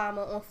Michelle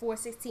Obama on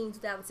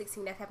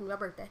 4/16/2016. That happened to my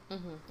birthday.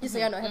 Just so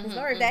y'all know, it happened to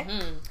my birthday.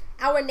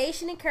 Our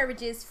nation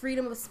encourages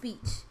freedom of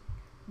speech,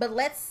 but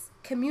let's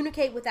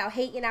communicate without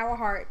hate in our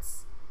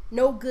hearts.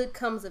 No good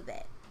comes of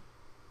that.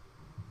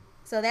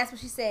 So that's what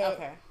she said.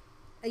 Okay.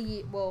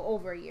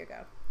 Over a year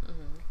ago.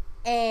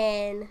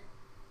 And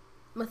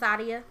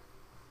Mathadia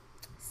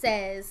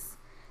says,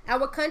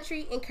 our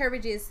country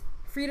encourages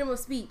freedom of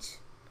speech,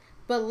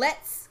 but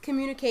let's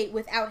communicate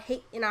without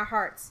hate in our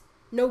hearts.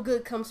 No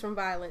good comes from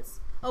violence.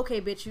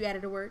 Okay, bitch, you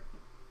added a word.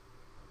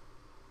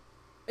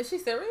 Is she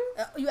serious?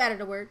 You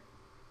added a word.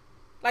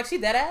 Like she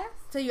dead ass?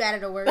 So you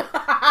added a word.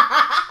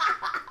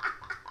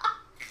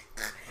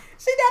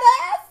 She dead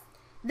ass?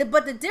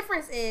 But the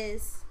difference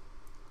is,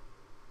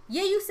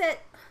 you said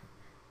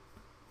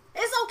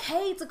it's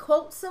okay to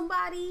quote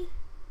somebody,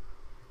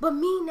 but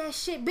mean that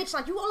shit, bitch.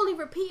 Like, you only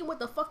repeating what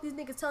the fuck these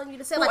niggas telling you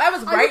to say.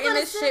 Whoever's writing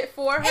this shit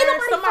for her,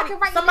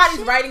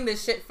 somebody's writing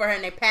this shit for her,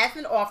 and they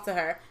passing it off to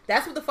her.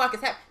 That's what the fuck is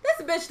happening.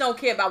 This bitch don't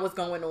care about what's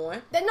going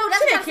on. She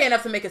didn't care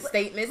enough to make a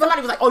statement.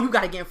 Somebody was like, "Oh, you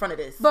got to get in front of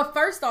this." But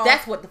first off,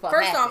 that's what the fuck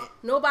happened. First off,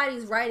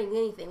 nobody's writing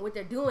anything. What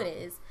they're doing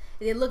is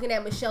they're looking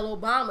at Michelle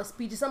Obama's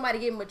speech, and somebody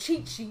gave them a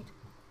cheat sheet.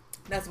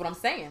 That's what I'm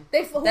saying.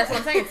 That's what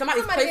I'm saying.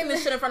 Somebody's placing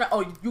this shit in front of.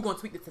 Oh, you gonna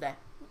tweet it today?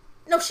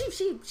 No, she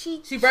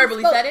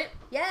verbally said it.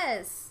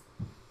 Yes.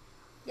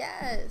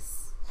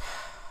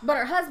 But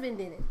her husband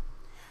didn't.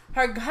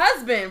 Her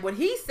husband, what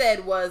he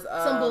said was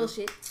some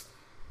bullshit.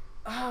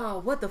 Oh,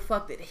 what the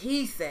fuck did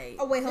he say?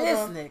 Oh wait, hold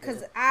on,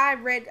 because I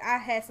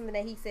had something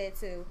that he said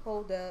too.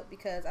 Hold up,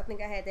 because I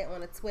think I had that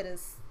on the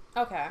Twitters.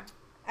 Okay.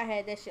 I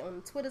had that shit on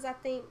the Twitters, I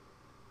think.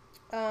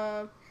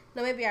 No,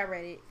 maybe I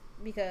read it.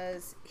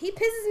 Because he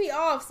pisses me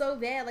off so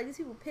bad. Like, these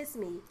people piss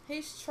me.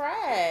 He's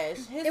trash.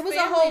 It was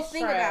a whole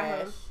thing about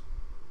him.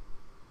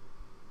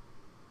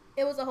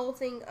 It was a whole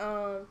thing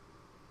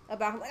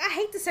about him. Like, I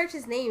hate to search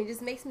his name. It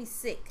just makes me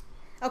sick.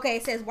 Okay,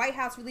 it says White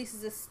House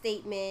releases a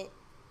statement.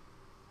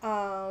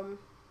 So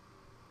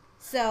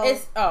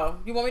it's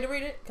you want me to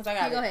read it? Because I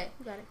got it. Go ahead.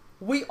 You got it.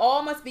 We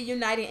all must be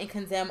united and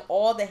condemn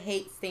all the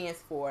hate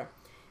stands for.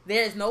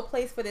 There is no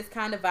place for this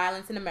kind of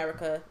violence in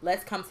America.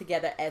 Let's come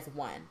together as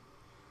one.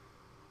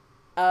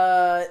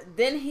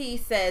 Then he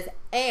says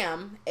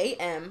AM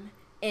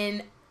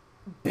in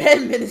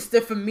Bedminster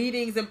for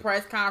meetings and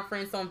press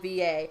conference on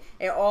VA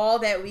and all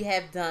that we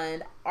have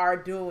done are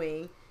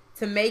doing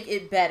to make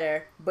it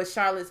better, but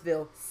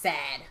Charlottesville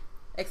sad!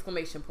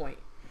 Exclamation point.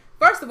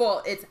 First of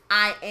all, it's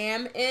I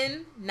am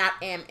in, not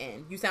am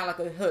in. You sound like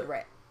a hood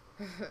rat.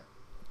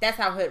 That's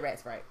how hood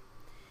rats write.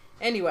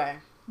 Anyway.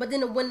 But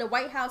then when the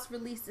White House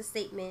released a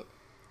statement,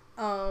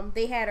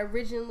 they had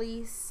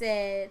originally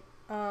said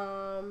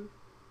oh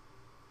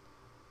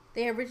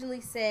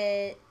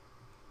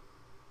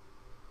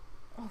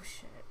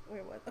shit,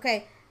 where was it?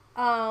 Okay.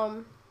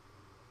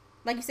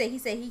 Like you said,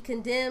 he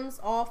condemns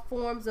all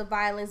forms of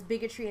violence,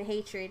 bigotry, and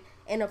hatred,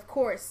 and of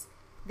course,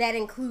 that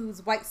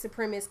includes white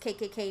supremacist,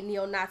 KKK,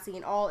 neo-Nazi,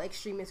 and all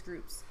extremist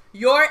groups.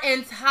 Your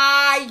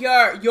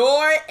entire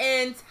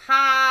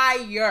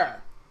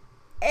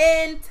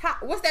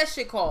what's that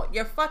shit called?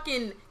 Your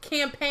fucking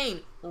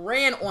campaign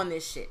ran on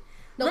this shit.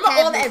 No, remember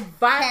cabinet, all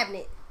that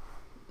cabinet.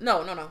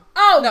 No.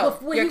 Oh, no.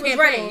 When he was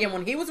running. Yeah,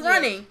 when he was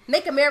running.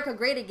 Make America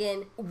great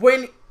again.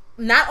 When,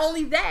 not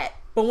only that,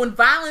 but when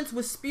violence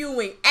was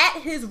spewing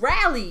at his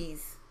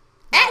rallies.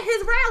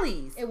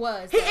 It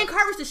was. He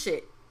encouraged the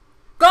shit.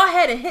 Go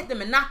ahead and hit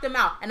them and knock them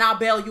out, and I'll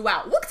bail you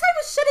out. What type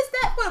of shit is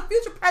that for a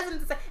future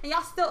president to say? And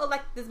y'all still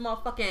elect this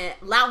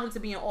motherfucking, allow him to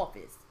be in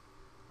office.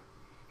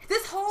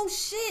 This whole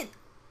shit.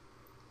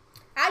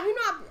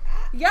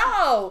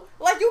 Yo,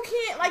 like, you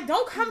can't, like,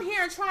 don't come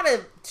here and try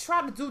to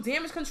do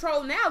damage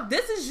control now.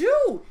 This is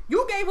you.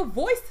 You gave a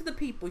voice to the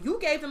people. You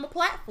gave them a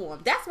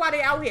platform. That's why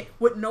they out here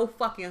with no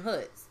fucking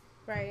hoods.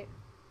 Right.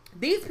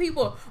 These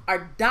people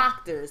are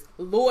doctors,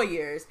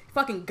 lawyers,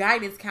 fucking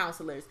guidance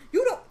counselors.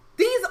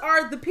 These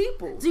are the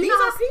people. These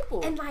are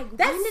people. And like,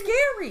 that's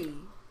scary.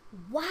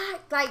 Why?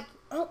 Like,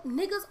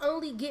 niggas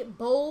only get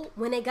bold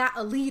when they got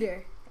a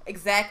leader.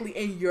 Exactly,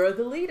 and you're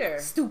the leader.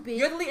 Stupid.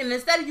 You're the leader, and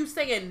instead of you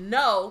saying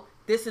no,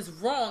 this is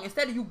wrong,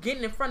 instead of you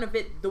getting in front of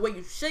it the way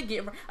you should get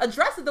in front,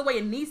 address it the way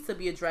it needs to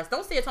be addressed.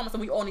 Don't say it, Thomas, and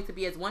we all need to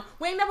be as one.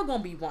 We ain't never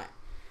gonna be one.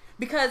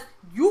 Because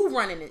you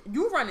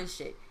running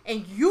shit,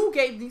 and you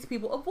gave these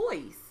people a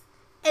voice.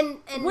 And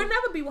we'll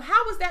never be.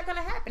 How was that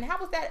gonna happen? How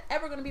was that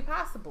ever gonna be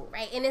possible?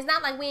 Right, and it's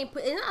not like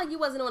it's not like you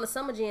wasn't on a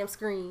Summer Jam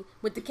screen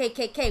with the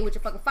KKK with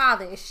your fucking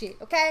father and shit.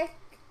 Okay,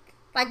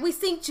 like we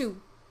synced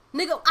you,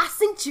 nigga. I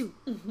synced you.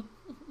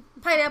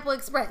 Pineapple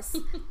Express.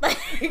 like,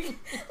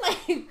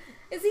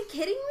 is he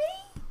kidding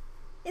me?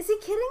 Is he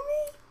kidding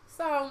me?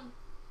 So,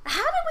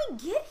 how did we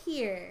get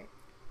here?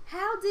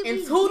 How did we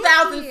in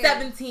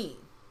 2017?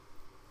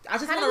 I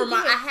just want to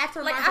remind. I have to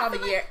remind y'all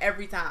the year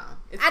every time.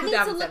 I need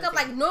to look up.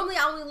 Like, normally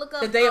I only look up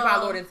the day of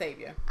our Lord and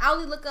Savior. I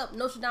only look up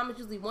Nostradamus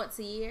usually once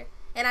a year,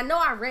 and I know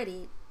I read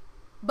it,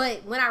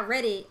 but when I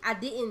read it, I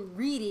didn't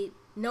read it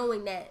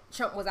knowing that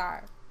Trump was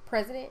our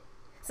president.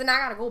 So now I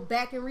gotta go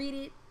back and read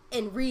it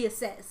and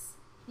reassess.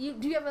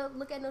 Do you ever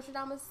look at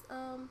Nostradamus?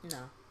 No.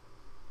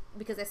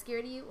 Because that's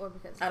scary to you, or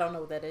because I don't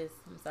know what that is.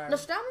 I'm sorry.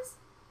 Nostradamus?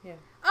 Yeah.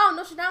 Oh,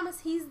 Nostradamus.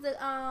 He's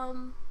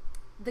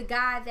the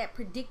guy that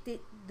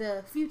predicted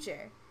the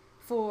future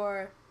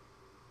for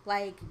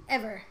like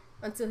ever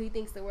until he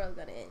thinks the world's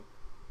gonna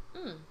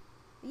end.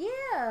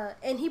 Yeah,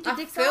 and he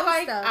predicts all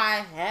like stuff.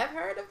 I have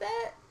heard of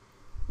that.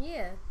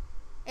 Yeah,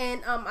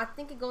 and I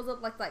think it goes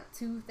up like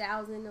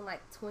 2000 and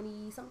like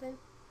 20 something.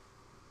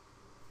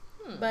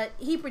 But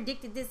he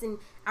predicted this, and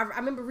I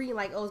remember reading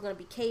like, oh, it's gonna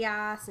be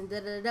chaos and da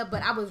da da.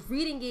 But I was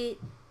reading it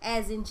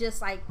as in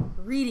just like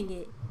reading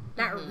it,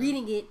 not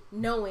reading it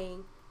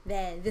knowing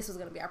that this was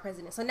gonna be our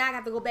president. So now I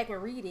got to go back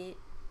and read it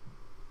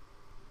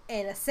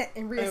and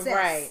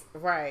reassess.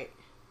 Right.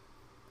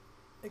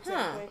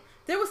 Exactly.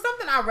 There was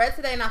something I read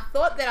today, and I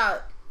thought that I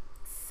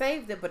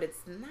saved it, but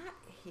it's not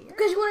here.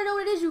 Because you want to know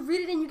what it is, you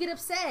read it and you get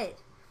upset.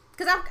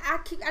 Because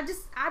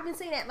I've been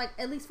saying that like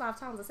at least 5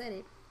 times. I said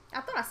it. I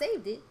thought I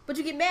saved it, but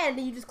you get mad and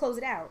then you just close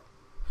it out.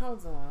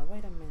 Hold on,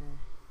 wait a minute.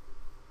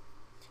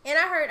 And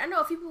I know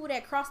a few people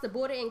that crossed the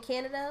border in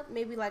Canada,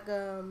 maybe like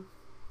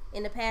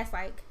in the past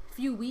like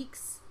few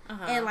weeks,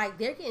 and like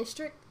they're getting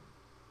strict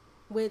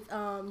with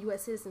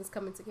U.S. citizens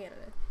coming to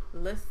Canada.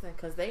 Listen,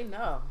 because they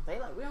know we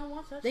don't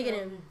want that. They're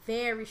getting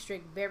very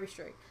strict.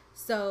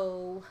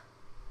 So.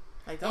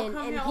 Like, don't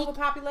come here and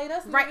overpopulate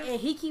us. Right, and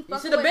he keep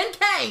fucking. You should have been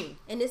came.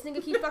 And this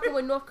nigga keep fucking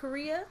with North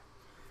Korea.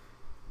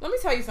 Let me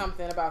tell you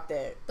something about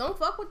that. Don't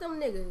fuck with them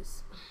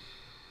niggas.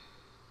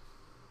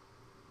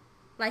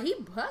 Like, he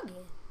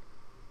bugging.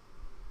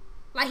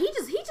 Like, he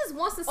just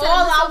wants to say.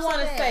 All I want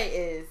to say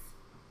is,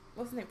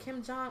 what's his name?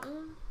 Kim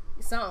Jong-un?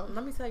 Something.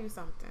 Let me tell you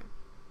something.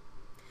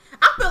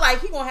 I feel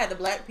like he gonna have the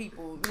black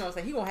people, you know what I'm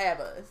saying? He gonna have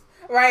us.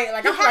 Right?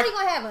 Like, how he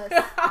gonna have us?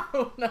 I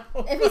don't know.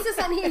 If he says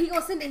something here, he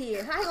gonna send it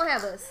here. How he gonna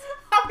have us?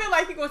 I feel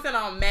like he gonna send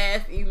out a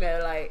mass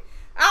email. Like,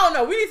 I don't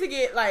know. We need to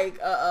get like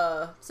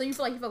So you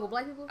feel like he fuck with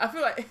black people? I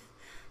feel like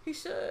he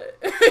should.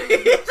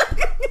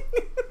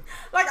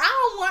 Like,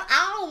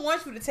 I don't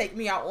want you to take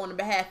me out on the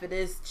behalf of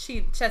this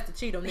Chester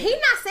Cheatham nigga. He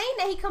not saying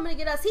that he coming to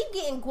get us. He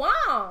getting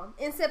Guam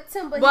in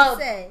September. Well,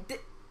 he said.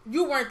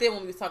 You weren't there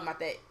when we was talking about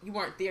that. You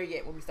weren't there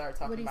yet when we started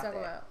talking about that. What are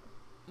you talking about?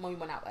 When we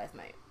went out last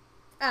night.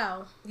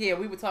 Oh. Yeah,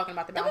 we were talking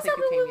about that. Don't tell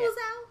me we was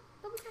out.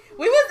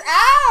 We was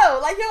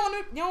out. Like, you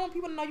don't want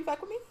people to know you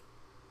fuck with me?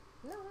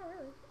 No, not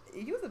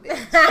really. You was a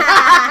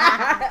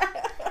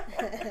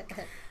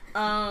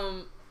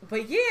bitch.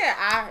 But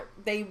yeah,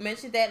 they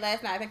mentioned that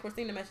last night. I think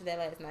Christina mentioned that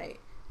last night.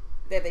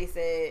 That they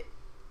said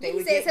they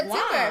would get September.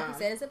 Guam. He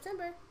said in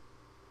September.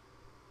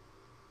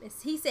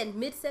 He said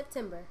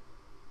mid-September.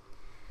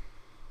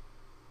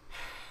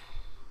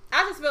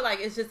 I just feel like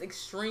it's just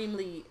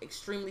extremely,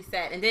 extremely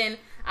sad. And then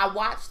I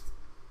watched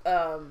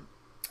a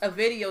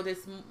video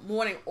this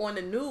morning on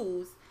the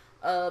news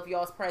of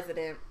y'all's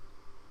president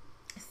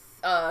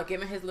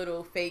giving his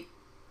little fake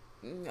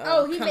he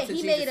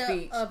made a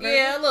speech. A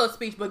little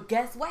speech. But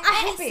guess what happened? I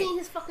haven't seen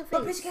his fucking face.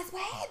 But bitch, guess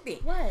what happened?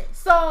 What?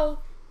 So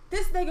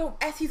this nigga,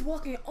 as he's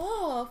walking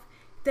off,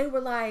 they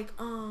were like,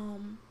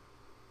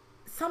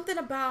 something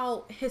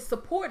about his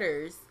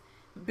supporters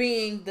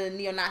being the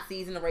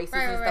neo-Nazis and the racists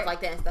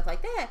and stuff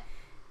like that.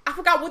 I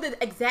forgot what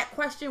the exact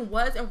question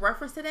was in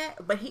reference to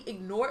that, but he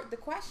ignored the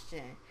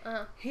question.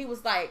 He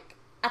was like,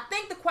 I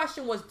think the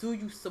question was, do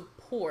you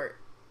support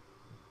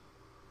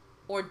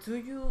or do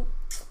you...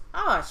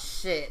 Oh,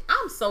 shit.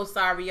 I'm so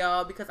sorry,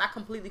 y'all, because I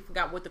completely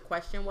forgot what the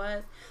question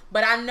was.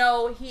 But I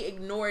know he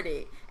ignored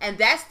it. And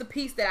that's the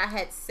piece that I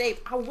had saved.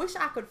 I wish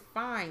I could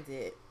find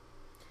it.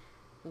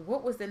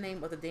 What was the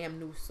name of the damn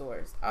news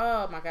source?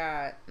 Oh, my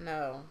God.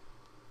 No.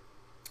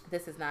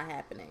 This is not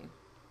happening.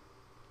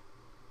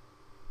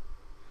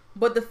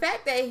 But the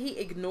fact that he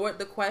ignored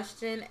the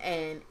question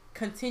and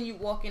continued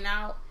walking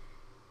out,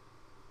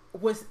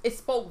 it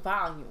spoke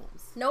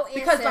volumes. No answer.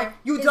 Because, like,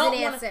 you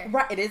don't want to...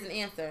 Right, it is an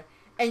answer.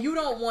 And you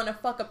don't want to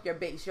fuck up your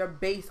base. Your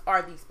base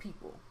are these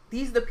people.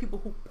 These are the people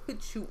who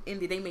put you in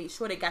there. They made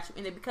sure they got you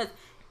in there. Because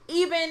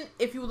even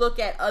if you look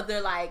at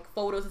other, like,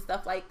 photos and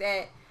stuff like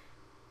that,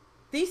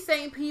 these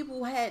same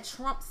people had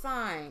Trump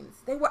signs.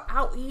 They were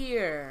out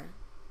here.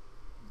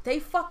 They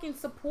fucking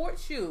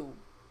support you.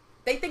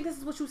 They think this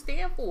is what you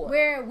stand for.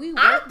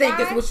 I think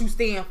this is what you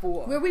stand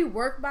for. Where we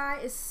work by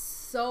is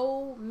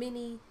so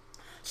many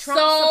Trump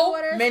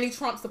supporters. Many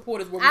Trump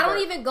supporters. I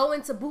don't even go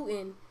into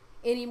booting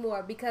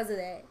anymore because of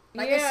that.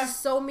 Like, it's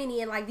just so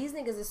many, and like these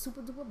niggas is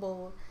super duper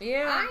bold.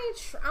 Yeah,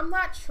 I'm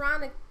not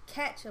trying to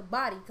catch a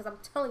body because I'm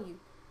telling you,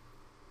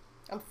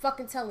 I'm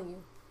fucking telling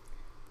you.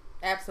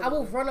 Absolutely, I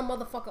will run a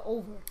motherfucker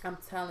over. I'm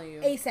telling you,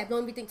 ASAP.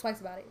 Don't even think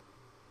twice about it.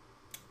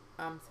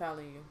 I'm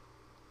telling you,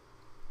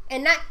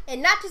 and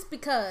not just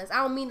because I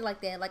don't mean it like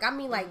that. Like I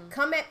mean like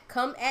come at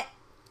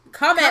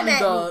me,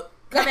 dog.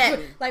 Come at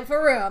me. Like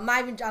for real.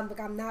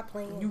 I'm not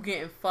playing. You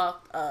getting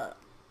fucked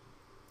up,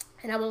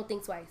 and I won't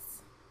think twice.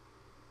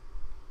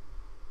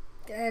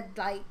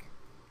 Like,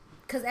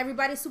 cause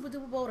everybody's super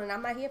duper bold, and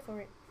I'm not here for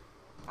it.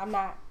 I'm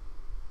not.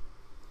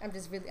 I'm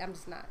just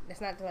not. That's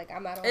not like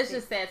I'm not. It's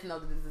just sad to know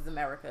that this is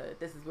America.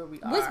 This is where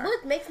we are.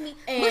 What makes me?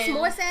 What's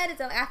more sad is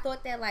that I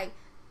thought that like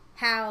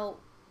how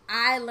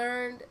I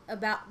learned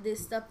about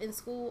this stuff in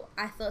school.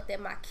 I thought that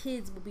my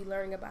kids would be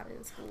learning about it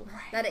in school.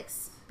 Right. That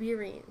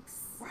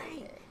experience.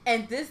 Right.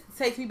 And this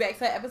takes me back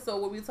to that episode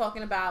where we were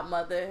talking about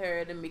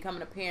motherhood and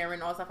becoming a parent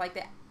and all stuff like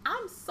that.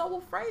 I'm so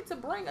afraid to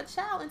bring a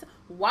child into...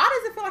 Why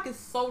does it feel like it's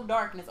so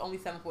dark and it's only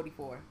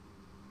 7:44?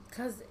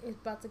 Because it's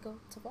about to go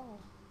to fall.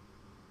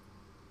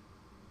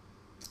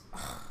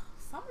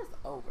 Summer's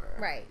over.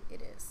 Right,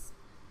 it is.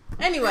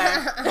 Anyway.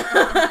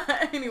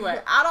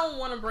 I don't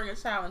want to bring a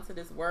child into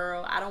this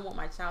world. I don't want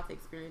my child to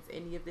experience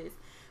any of this.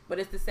 But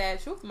it's the sad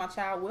truth. My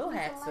child will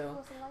have to.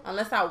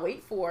 Unless I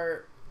wait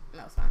for...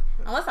 No, it's fine.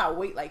 Unless I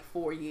wait like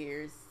 4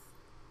 years.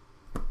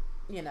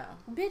 You know.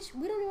 Bitch,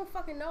 we don't even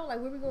fucking know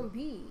like where we're going to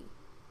be.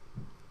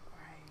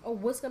 Or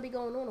what's gonna be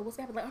going on, or what's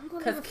gonna happen? Like, are we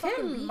gonna even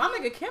fucking be? My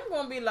nigga Kim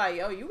gonna be like,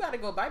 yo, you gotta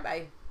go bye.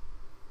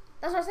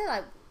 That's what I said.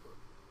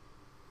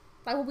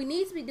 Like what we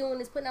need to be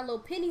doing is putting our little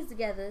pennies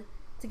together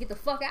to get the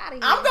fuck out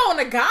of here. I'm going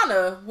to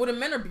Ghana where the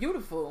men are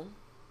beautiful.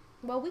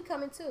 Well, we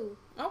coming too.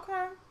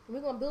 Okay.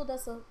 We're gonna build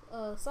us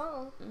a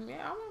song.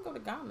 Yeah, I want to go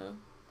to Ghana.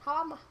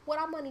 What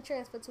our money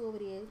transfer to over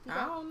there?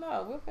 I don't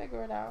know. We'll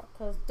figure it out.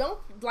 Cause don't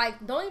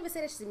even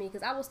say that shit to me,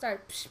 cause I will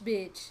start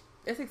bitch.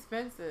 It's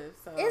expensive.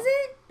 So is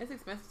it? It's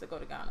expensive to go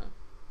to Ghana.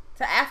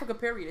 To Africa,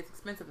 period. It's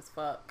expensive as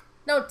fuck.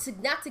 No,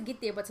 not to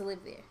get there, but to live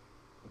there.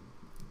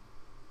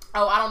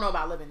 Oh, I don't know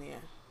about living there.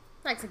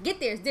 Like, to get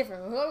there is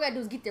different. All we gotta do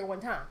is get there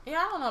one time. Yeah,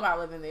 I don't know about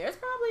living there. It's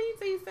probably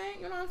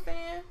decent, you know what I'm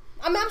saying?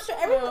 I mean, I'm sure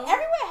everywhere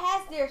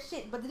has their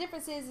shit, but the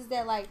difference is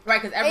that, like,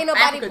 right, because ain't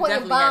nobody Africa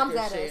pointing bombs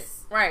at shit.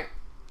 us. Right.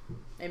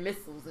 And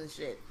missiles and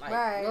shit. Like,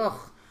 right. Ugh.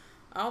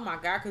 Oh my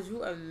God, could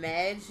you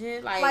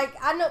imagine? Like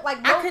I know,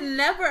 like, I could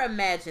never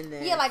imagine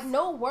this. Yeah, like,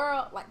 no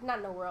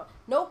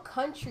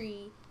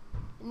country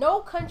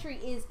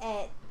is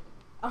at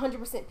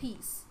 100%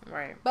 peace.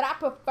 Right. But I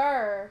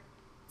prefer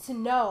to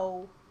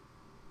know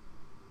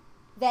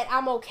that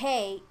I'm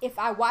okay if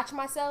I watch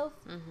myself.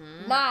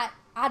 Mm-hmm. Not,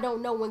 I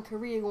don't know when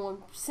Korea going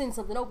to send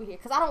something over here.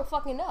 Because I don't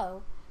fucking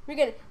know.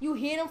 You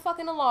hear them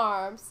fucking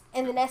alarms,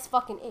 and then that's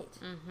fucking it.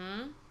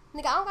 Mm-hmm.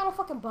 Nigga, I don't got no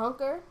fucking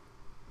bunker.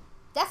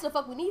 That's the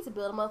fuck we need to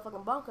build, a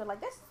motherfucking bunker.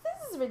 Like, this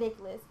is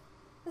ridiculous.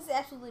 This is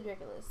absolutely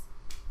ridiculous.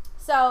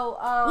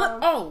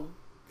 So,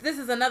 this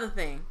is another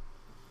thing.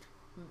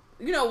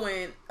 You know,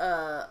 when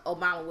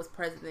Obama was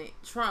president,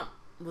 Trump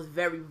was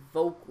very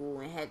vocal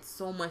and had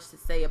so much to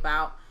say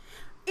about,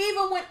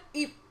 even when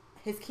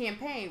his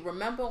campaign,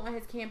 remember on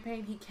his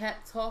campaign, he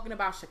kept talking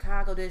about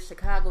Chicago this,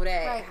 Chicago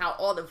that, right. How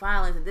all the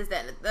violence and this,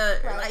 that, and the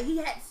third. Right. Like, he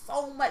had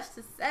so much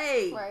to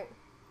say. Right.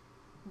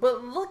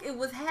 But look, it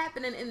was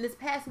happening in this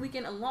past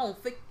weekend alone.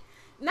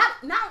 Not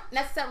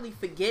necessarily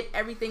forget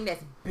everything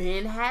that's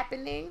been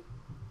happening.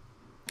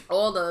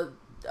 All the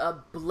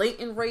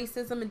blatant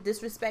racism and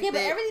disrespect. Yeah,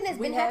 but everything that's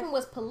been happening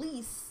was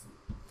police.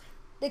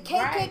 The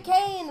KKK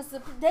right.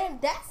 and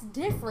that's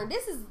different.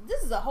 This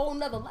is a whole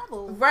nother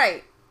level.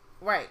 Right.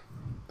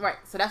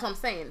 So that's what I'm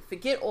saying.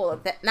 Forget all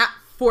of that. Not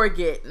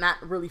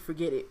really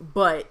forget it,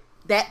 but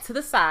that to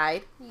the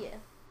side. Yeah.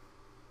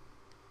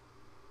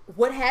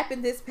 what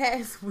happened this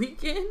past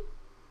weekend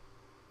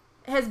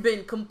has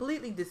been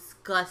completely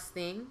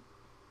disgusting.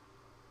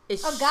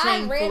 It's a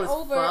guy ran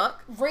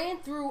ran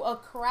through a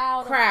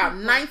crowd.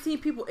 19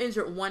 people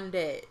injured, 1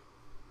 dead.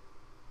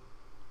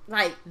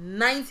 Like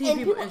 19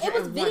 people injured. It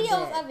was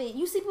videos of it.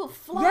 You see people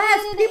flying.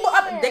 Yes, people in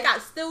the air. up. They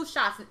got still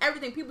shots and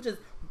everything. People just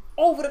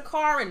over the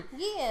car and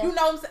you know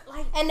what I'm saying.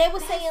 Like, and they were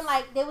saying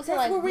like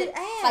where we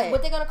at. Like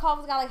what they're gonna call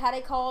this guy, like how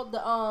they called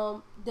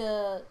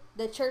the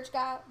church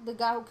guy, the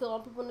guy who killed all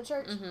the people in the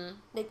church. Mm-hmm.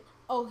 Like,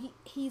 oh,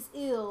 he's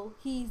ill.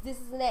 He's this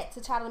and that,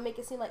 to try to make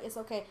it seem like it's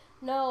okay.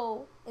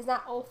 No, it's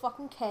not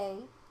fucking K.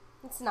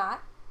 It's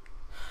not.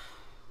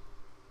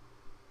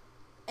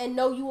 And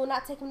no, you will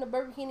not take him to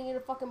Burger King and get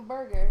a fucking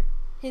burger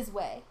his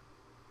way.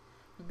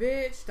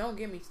 Bitch, don't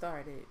get me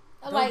started.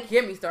 Don't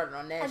get me started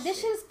on that shit.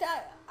 This shit's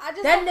got...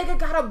 That nigga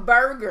got a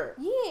burger.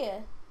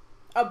 Yeah.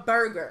 A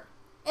burger.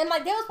 And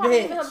like they were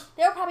probably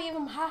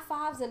giving him high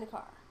fives in the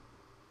car.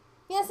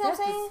 You know what I'm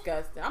saying?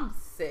 That's disgusting. I'm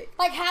sick.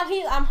 Like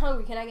I'm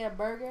hungry. Can I get a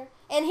burger?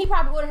 And he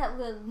probably would have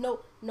had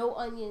no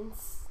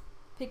onions,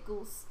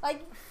 pickles.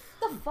 Like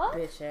the fuck?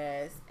 Bitch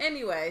ass.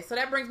 Anyway, so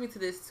that brings me to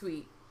this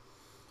tweet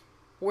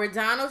where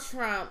Donald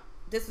Trump.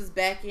 This was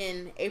back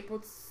in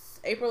April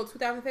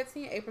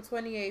 2015, April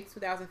 28th,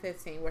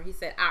 2015, where he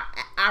said,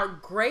 our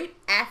great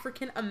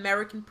African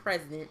American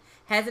president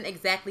hasn't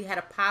exactly had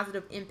a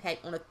positive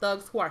impact on the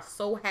thugs who are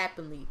so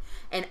happily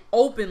and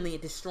openly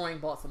destroying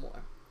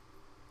Baltimore.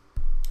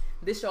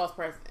 This y'all's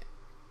president.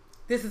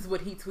 This is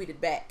what he tweeted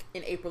back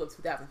in April of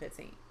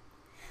 2015.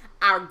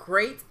 Our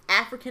great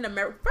African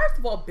American... First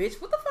of all, bitch,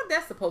 what the fuck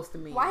that's supposed to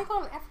mean? Why you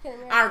call him African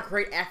American? Our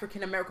great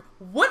African American...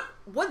 What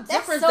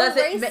difference does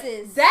it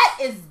make? That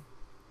is...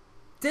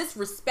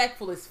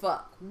 disrespectful as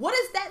fuck. What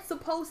is that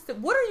supposed to...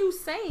 What are you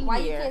saying Why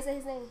here? You can't say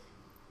his name?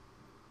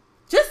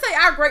 Just say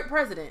our great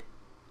president.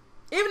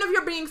 Even if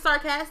you're being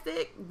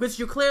sarcastic, which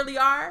you clearly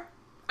are,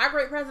 our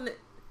great president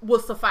will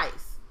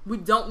suffice. We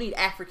don't need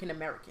African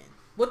American.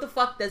 What the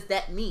fuck does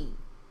that mean?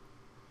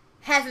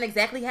 Hasn't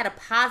exactly had a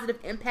positive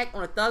impact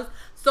on the thugs.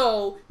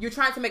 So you're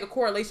trying to make a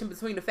correlation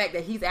between the fact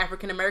that he's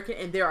African American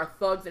and there are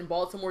thugs in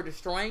Baltimore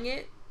destroying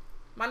it?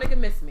 My nigga,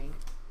 miss me.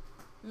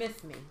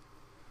 Miss me.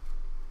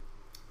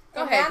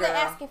 Go ahead, girl. They're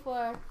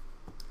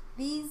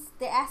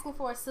asking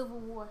for a civil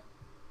war.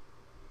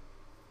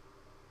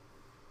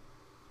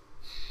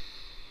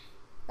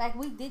 Like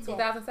we did that.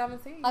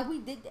 2017. Like we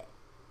did that.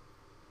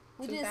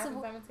 We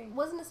 2017. did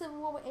wasn't a civil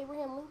war with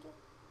Abraham Lincoln?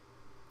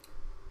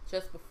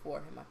 Just before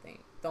him, I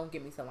think. Don't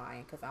get me to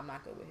lying, because I'm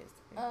not good with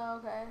history. Oh,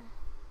 okay.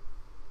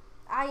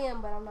 I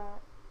am, but I'm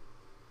not.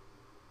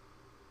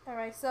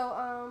 Alright,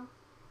 so,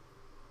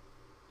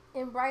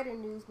 in brighter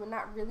news, but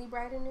not really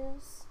brighter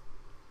news,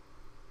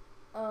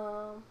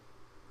 a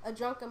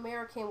drunk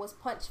American was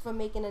punched for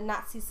making a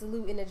Nazi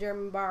salute in a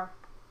German bar.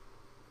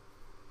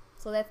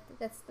 So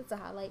that's a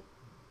highlight.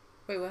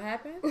 Wait, what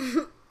happened?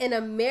 An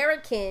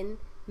American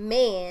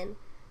man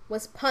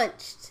was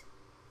punched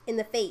in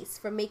the face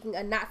for making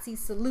a Nazi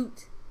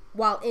salute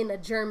while in a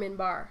German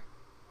bar.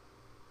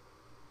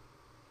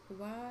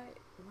 Why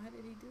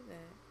did he do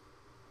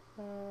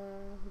that?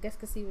 I guess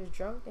because he was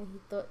drunk and he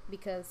thought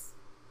because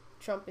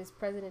Trump is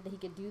president that he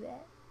could do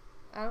that.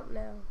 I don't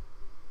know.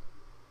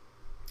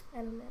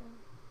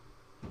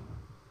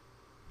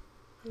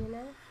 You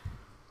know?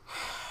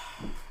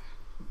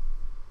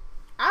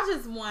 I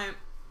just want...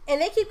 And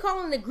they keep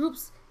calling the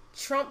groups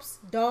Trump's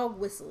dog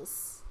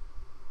whistles.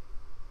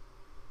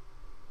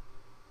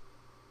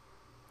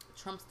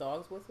 Trump's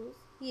dog whistles?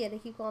 Yeah, they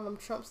keep calling them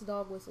Trump's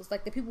dog whistles.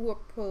 Like the people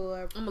who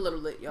are I'm a little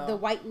lit, y'all. The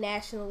white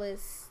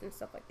nationalists and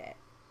stuff like that.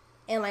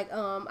 And like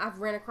I've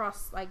ran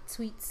across like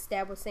tweets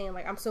that were saying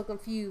like, I'm so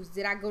confused.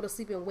 Did I go to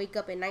sleep and wake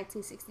up in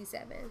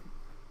 1967?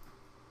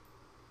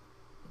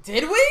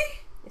 Did we?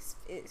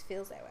 It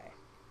feels that way.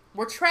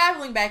 We're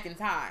traveling back in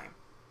time.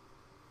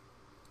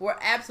 We're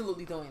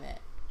absolutely doing that.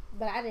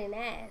 But I didn't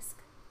ask.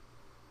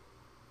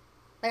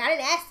 Like, I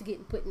didn't ask to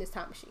get put in this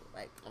time machine.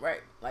 Like,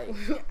 right. Like,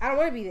 I don't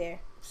want to be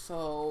there.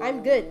 So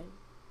I'm good.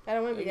 I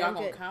don't want to be there. Y'all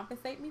gonna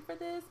compensate me for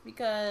this?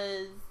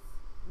 Because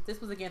this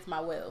was against my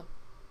will.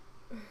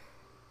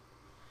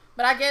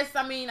 But I guess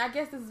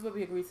this is what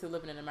we agreed to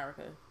living in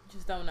America. We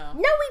just don't know.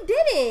 No, we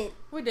didn't.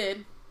 We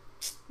did.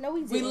 No,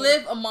 we didn't. We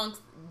live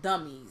amongst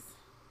dummies.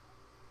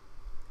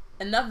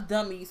 Enough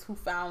dummies who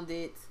found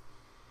it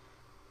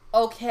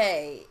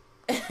okay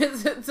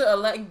to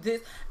elect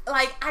this.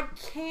 Like, I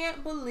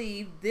can't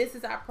believe this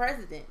is our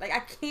president. Like, I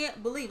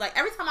can't believe. Like,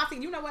 every time I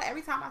see, you know what?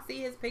 Every time I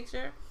see his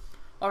picture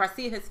or I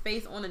see his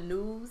face on the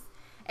news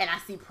and I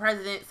see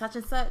President such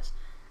and such,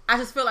 I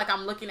just feel like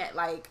I'm looking at,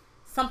 like,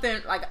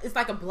 something, like, it's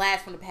like a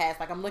blast from the past.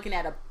 Like, I'm looking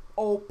at an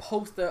old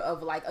poster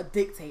of, like, a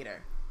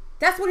dictator.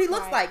 That's what he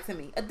looks like to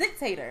me. A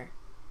dictator.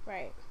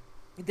 Right.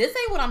 This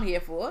ain't what I'm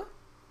here for.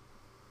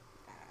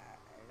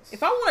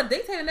 If I want a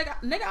dictator,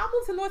 nigga, I'll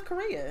move to North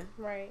Korea.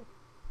 Right.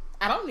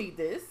 I don't need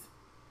this.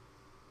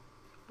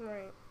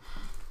 Right.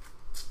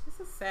 It's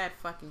a sad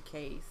fucking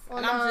case.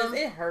 And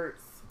it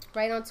hurts.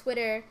 Right on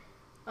Twitter,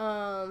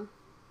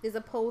 there's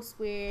a post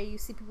where you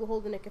see people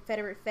holding a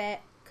Confederate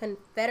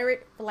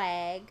Confederate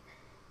flag,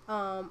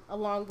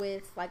 along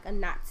with like a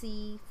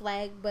Nazi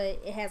flag,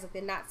 but it has like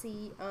the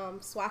Nazi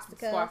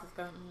swastika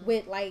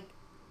with like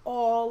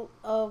all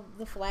of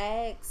the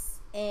flags,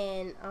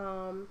 and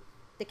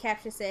the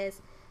caption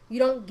says, "You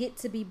don't get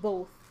to be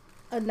both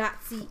a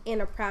Nazi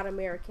and a proud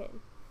American.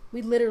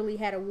 We literally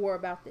had a war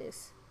about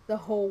this. The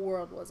whole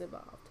world was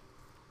involved."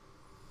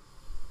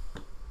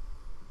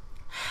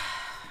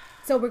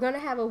 So we're gonna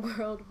have a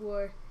world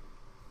war.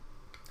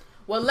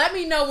 Well, let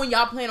me know when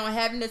y'all plan on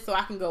having this so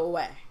I can go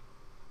away.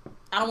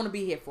 I don't want to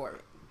be here for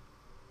it.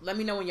 Let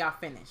me know when y'all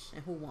finish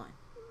and who won.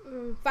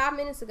 5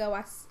 minutes ago,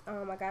 I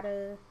got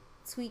a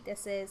tweet that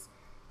says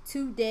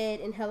 2 dead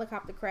in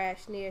helicopter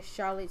crash near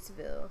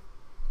Charlottesville.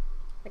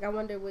 Like, I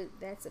wonder what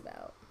that's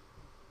about.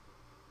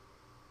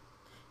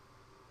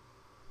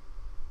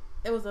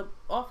 It was an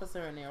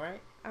officer in there,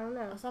 right? I don't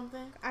know. Or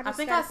something? I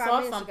think I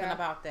saw something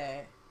about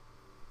that.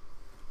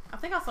 I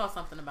think I saw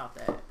something about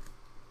that.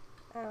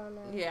 I don't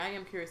know. Yeah, I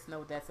am curious to know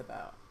what that's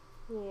about.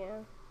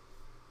 Yeah.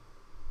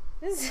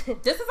 This is our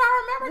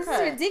America. This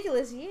is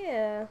ridiculous,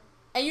 yeah.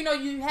 And you know,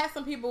 you have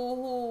some people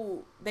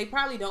who they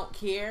probably don't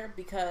care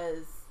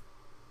because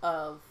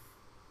of,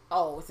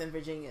 oh, it's in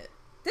Virginia.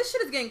 This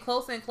shit is getting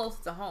closer and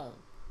closer to home.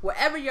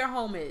 Wherever your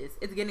home is,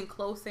 it's getting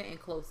closer and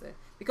closer.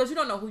 Because you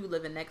don't know who you're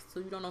living next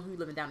to. You don't know who you're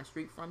living down the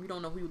street from. You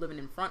don't know who you're living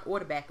in front or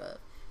the back of.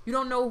 You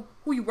don't know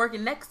who you're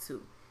working next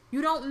to.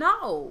 You don't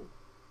know.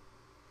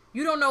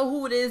 You don't know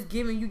who it is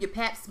giving you your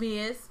pap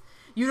smears.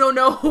 You don't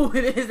know who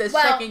it is that's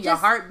checking your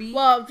heartbit.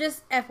 Well,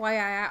 just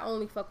FYI, I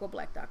only fuck with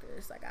black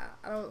doctors. Like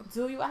I don't.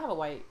 Do you? I have a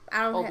white.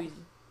 OB.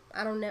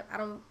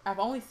 I've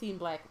only seen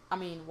white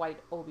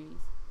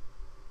OBs.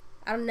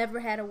 I've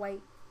never had a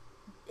white,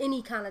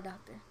 any kind of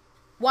doctor.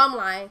 Well, I'm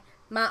lying.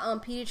 My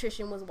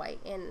pediatrician was white,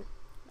 and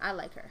I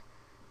like her.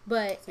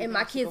 But so and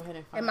my kids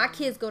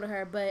go to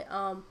her. But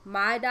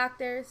my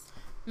doctors.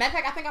 Matter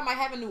of fact, I think I might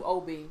have a new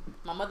OB.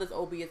 My mother's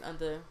OB is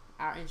under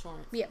our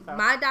insurance. Yeah, so.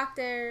 My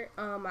doctor,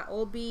 my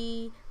OB,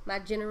 my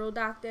general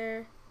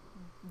doctor,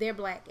 they're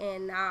black,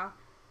 and I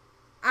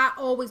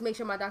always make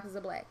sure my doctors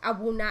are black. I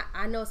will not.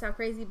 I know it sounds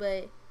crazy,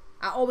 but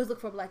I always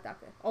look for a black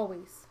doctor.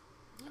 Always.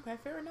 Okay,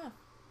 fair enough.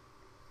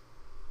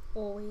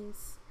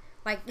 Always.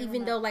 Like fair even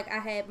enough. Though like I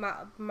had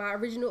my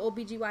original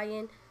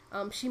OBGYN.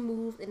 She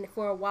moved, and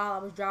for a while I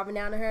was driving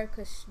down to her, and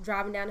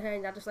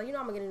I just like, I'm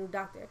gonna get a new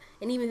doctor.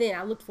 And even then,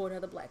 I looked for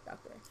another black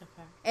doctor.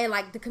 Okay. And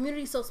like the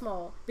community's so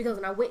small because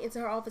when I went into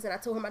her office and I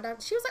told her my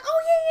doctor, she was like,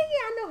 "Oh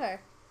yeah, I know her."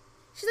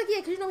 She's like,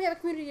 "Yeah, because we have a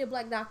community of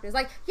black doctors."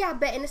 Like, yeah, I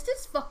bet, and it's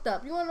just fucked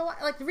up. You wanna know why?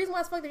 Like the reason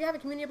why it's fucked up, you have a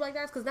community of black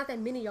doctors because not that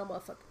many of y'all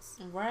motherfuckers.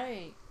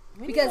 Right.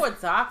 We need more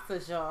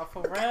doctors, y'all.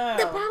 For real.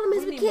 The problem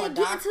is we can't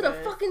get into the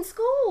fucking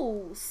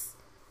schools.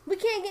 We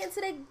can't get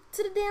into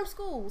the damn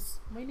schools.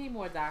 We need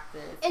more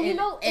doctors. And in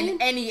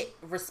any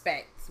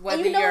respect.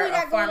 Whether you're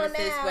a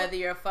pharmacist, whether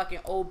you're a fucking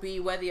OB,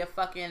 whether you're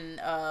fucking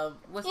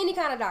any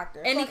kind of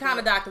doctor. Any kind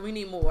of doctor. We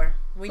need more.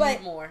 We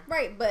need more.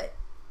 Right, but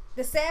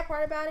the sad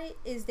part about it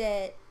is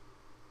that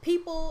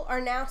people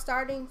are now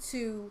starting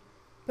to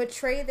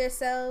portray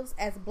themselves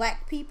as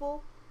black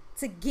people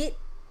to get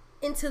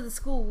into the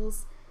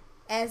schools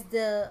as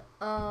the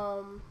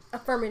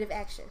affirmative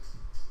action.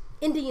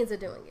 Indians are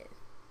doing it.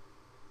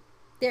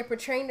 They're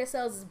portraying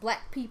themselves as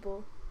black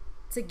people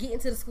to get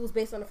into the schools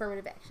based on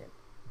affirmative action.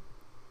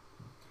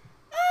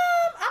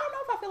 I don't know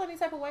if I feel any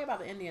type of way about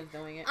the Indians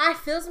doing it. I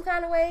feel some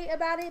kind of way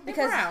about it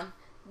because brown.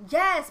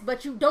 Yes,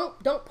 but you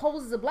don't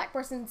pose as a black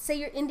person. Say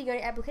you're Indian on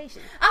your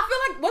application. I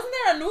feel like wasn't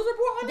there a news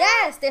report on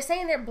that? Yes, they're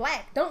saying they're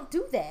black. Don't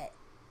do that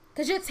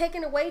because you're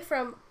taking away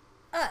from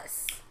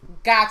us.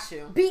 Got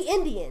you. Be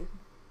Indian.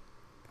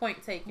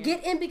 Point taken.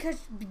 Get in because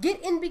of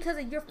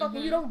your fucking.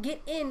 Mm-hmm. You don't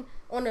get in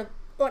on our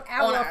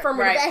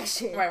affirmative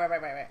action.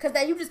 Right. Because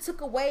that you just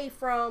took away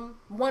from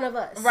one of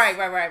us. Right.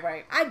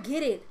 I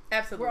get it.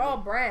 Absolutely. We're all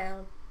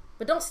brown.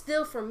 But don't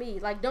steal from me.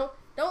 Like, don't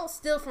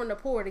steal from the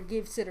poor to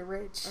give to the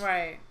rich.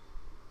 Right.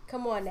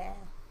 Come on now.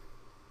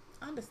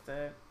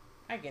 Understood.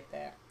 I get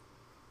that.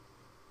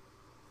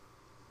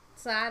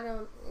 So I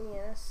don't,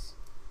 yes.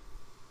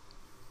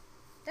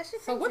 That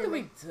shit. So what do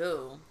we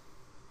do?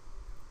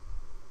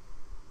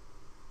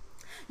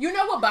 You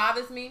know what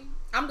bothers me?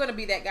 I'm going to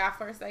be that guy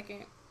for a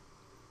second.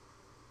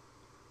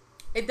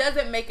 It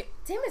doesn't make it.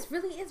 Damn, it's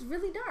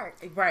really dark.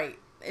 Right.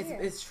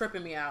 It's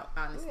tripping me out,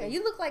 honestly. Yeah,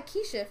 you look like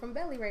Keisha from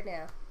Belly right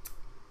now.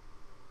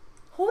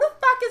 Who the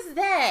fuck is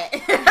that?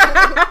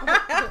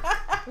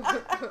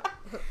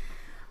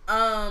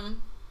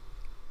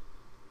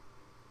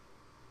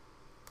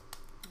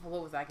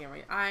 What was I getting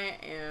ready? I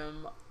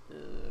am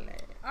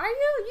lit. Are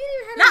you? You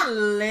didn't have not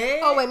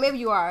lit. Oh wait, maybe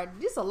you are.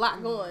 There's a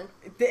lot going.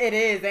 It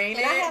is, ain't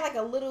it? And I had like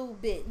a little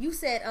bit. You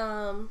said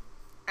okay,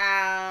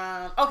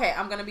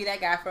 I'm gonna be that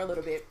guy for a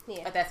little bit.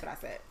 Yeah. But that's what I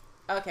said.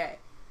 Okay.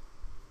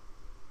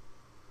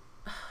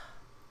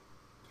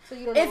 So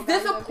you don't know it's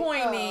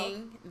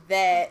disappointing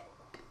that.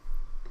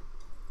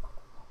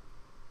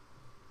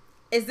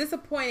 It's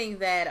disappointing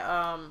that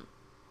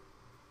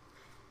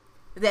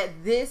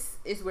that this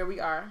is where we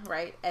are,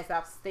 right? As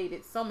I've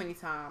stated so many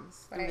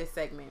times in this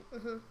segment.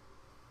 Mm-hmm.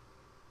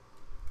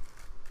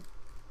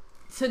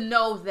 to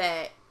know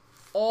that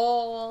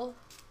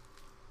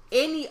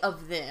any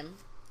of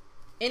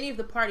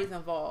the parties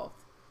involved,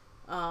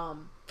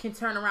 can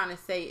turn around and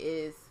say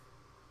is,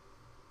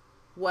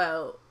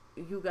 well,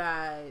 you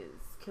guys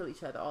kill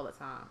each other all the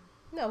time.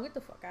 No, get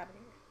the fuck out of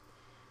here.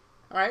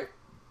 Right?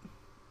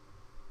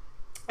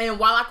 And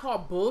while I call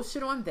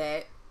bullshit on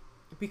that,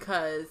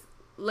 because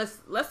let's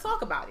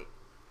talk about it.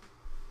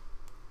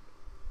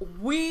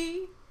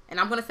 And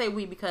I'm going to say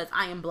we because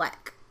I am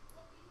black.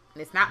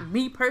 And it's not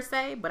me per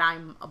se, but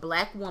I'm a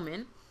black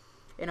woman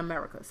in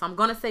America. So I'm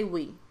going to say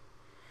we.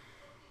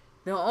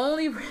 The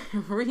only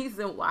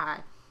reason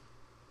why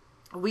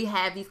we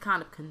have these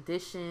kind of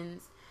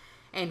conditions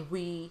and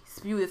we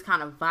spew this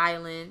kind of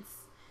violence,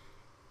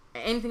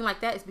 anything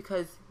like that, is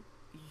because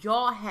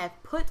y'all have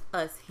put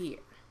us here.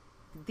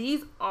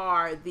 These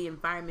are the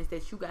environments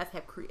that you guys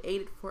have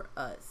created for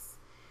us.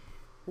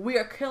 We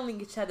are killing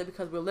each other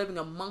because we're living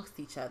amongst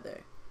each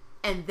other.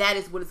 And that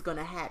is what is going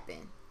to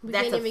happen.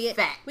 That's a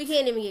fact. We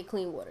can't even get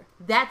clean water.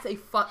 That's a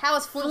fuck. How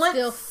is Flint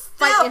still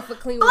fighting for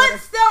clean water?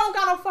 Flint still don't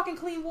got no fucking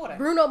clean water.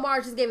 Bruno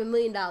Mars just gave $1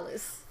 million.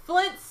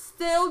 Flint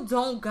still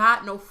don't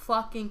got no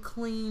fucking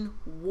clean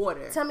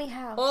water. Tell me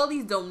how. All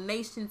these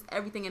donations,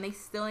 everything, and they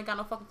still ain't got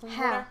no fucking clean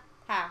water?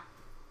 How?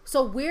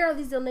 So where are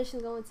these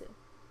donations going to?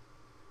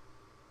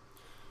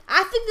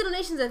 I think the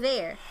donations are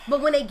there,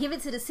 but when they give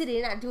it to the city,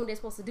 they're not doing what they're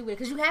supposed to do with it,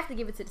 because you have to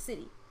give it to the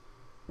city.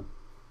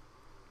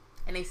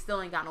 And they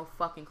still ain't got no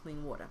fucking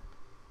clean water.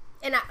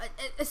 And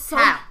it's so...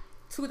 How?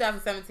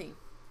 2017.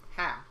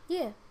 How?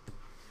 Yeah.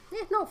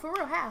 Yeah, no, for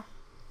real, how?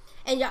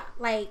 And y'all,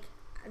 like,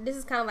 this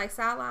is kind of like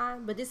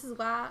sideline, but this is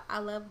why I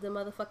love the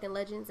motherfucking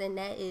legends, and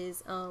that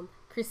is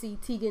Chrissy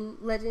Teigen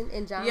legend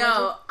and John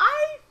Legend.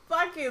 I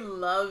fucking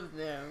love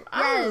them.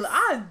 Yes.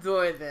 I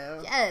adore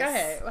them.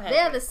 Yes. Go ahead. They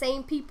are the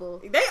same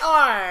people. They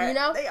are. You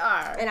know? They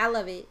are. And I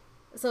love it.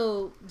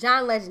 So,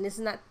 John Legend, this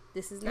is not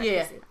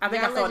yeah, Chrissy. I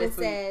think John I saw Legend this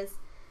tweet. says,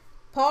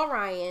 Paul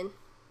Ryan,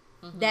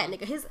 that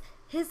nigga, his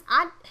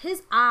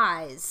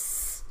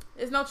eyes.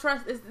 It's not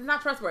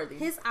trustworthy.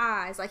 His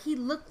eyes, like, he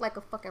looked like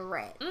a fucking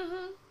rat.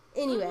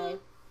 Anyway,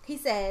 he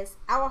says,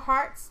 our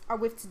hearts are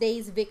with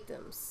today's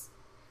victims.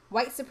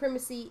 White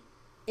supremacy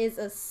is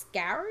a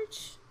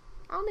scourge?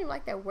 I don't even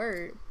like that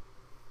word.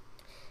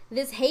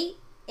 This hate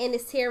and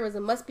this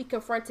terrorism must be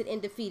confronted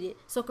and defeated.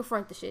 So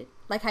confront the shit.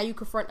 Like how you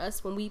confront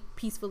us when we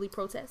peacefully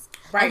protest.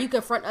 Right. Like you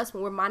confront us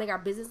when we're minding our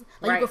business.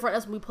 Like you confront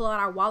us when we pull out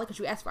our wallet because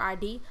you ask for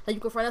ID. Like you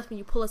confront us when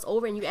you pull us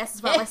over and you ask us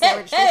for our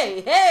license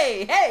registration.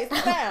 Hey,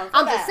 sit down.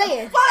 I'm just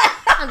saying.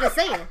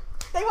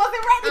 They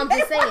wasn't ready. I'm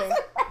just saying.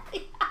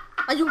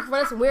 Like you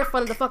confront us when we're in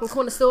front of the fucking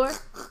corner store.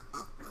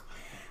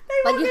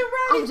 They wasn't ready.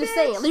 I'm just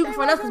saying. Like you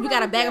confront us because we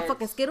got a bag of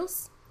fucking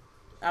Skittles.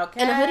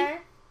 Okay. And a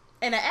hoodie.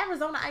 And an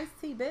Arizona iced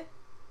tea, bitch.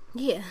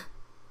 Yeah.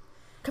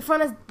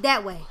 Confront us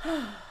that way.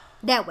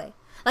 That way.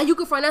 Like you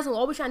confront us when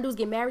all we're trying to do is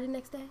get married the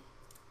next day.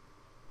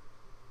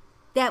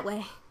 That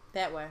way.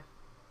 That way.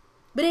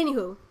 But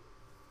anywho,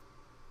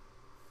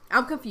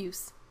 I'm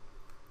confused.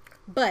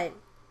 But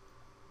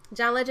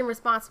John Legend's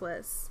response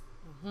was,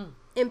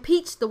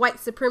 impeach the white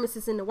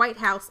supremacists in the White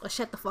House or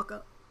shut the fuck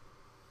up.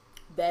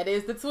 That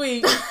is the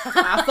tweet.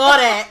 I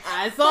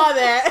saw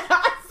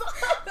that.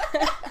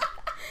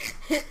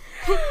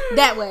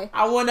 That way.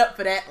 I went up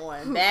for that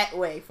one. That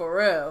way, for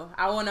real.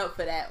 I went up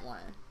for that one.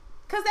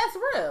 Because that's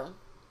real.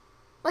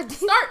 Like,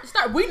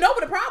 start. We know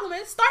what the problem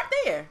is. Start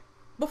there.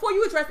 Before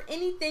you address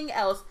anything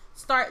else,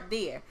 start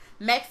there.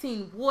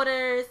 Maxine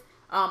Waters,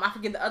 I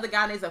forget the other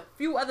guy, there's a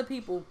few other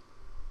people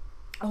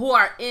who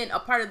are in a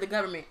part of the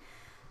government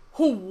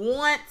who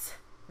want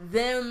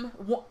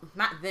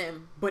not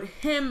them, but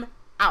him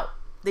out.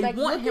 They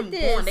want him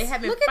gone. They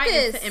have been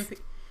fighting to impeach.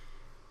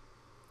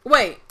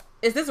 Wait.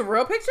 Is this a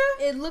real picture?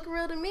 It looked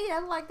real to me. I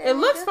like that. It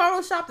looks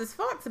photoshopped as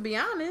fuck, to be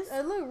honest.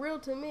 It looked real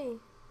to me.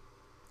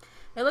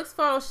 It looks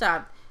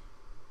photoshopped.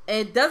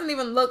 It doesn't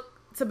even look,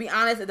 to be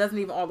honest, it doesn't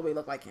even all the way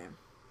look like him.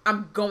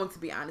 I'm going to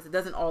be honest. It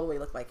doesn't all the way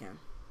look like him.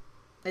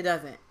 It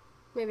doesn't.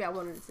 Maybe I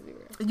wanted it to be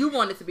real. You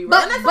want it to be real.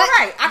 And that's all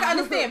right. I can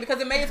understand because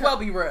it may as well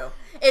be real.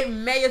 It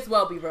may as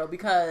well be real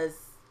because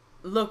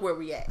look where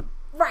we at.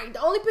 Right.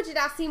 The only picture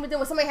that I seen with them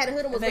when somebody had a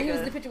hood on was when he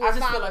was the picture with I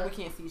just feel like we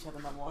can't see each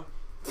other no more.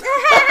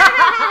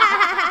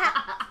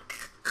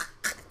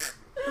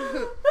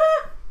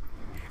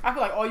 I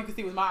feel like all you could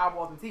see was my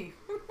eyeballs and teeth.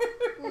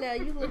 No,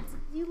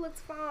 you looked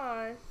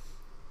fine.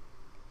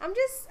 I'm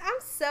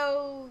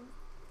so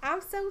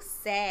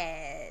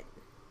sad.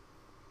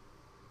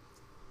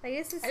 Like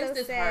this is so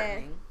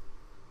sad.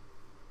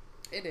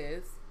 It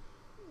is.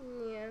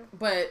 Yeah.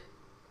 But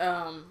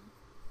I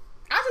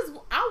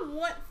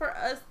want for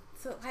us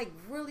to like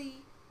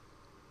really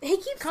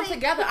come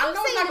together. I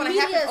know it's not going to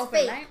happen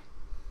overnight.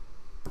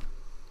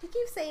 He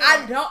keeps saying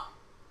I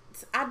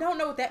don't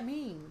know what that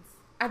means.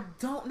 I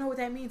don't know what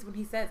that means when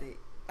he says it.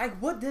 Like,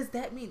 what does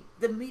that mean?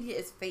 The media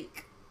is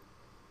fake.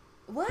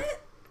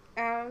 What?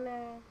 I don't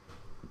know.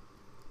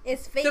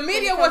 It's fake. The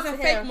media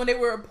wasn't fake when they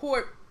would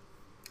report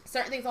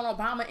certain things on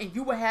Obama and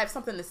you would have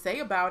something to say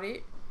about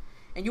it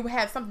and you would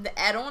have something to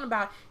add on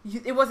about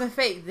it. It wasn't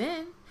fake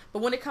then.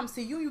 But when it comes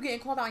to you getting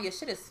called out on your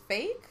shit is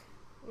fake.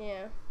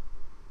 Yeah.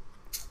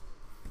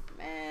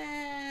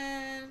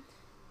 Man.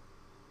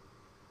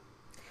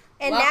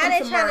 And welcome now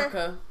they're to trying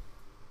America.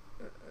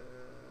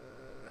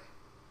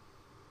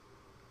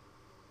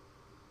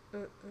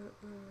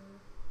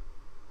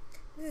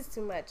 This is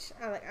too much.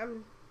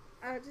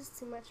 Just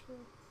too much for me.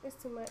 It's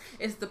too much.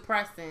 It's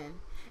depressing.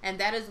 And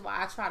that is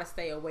why I try to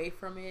stay away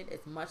from it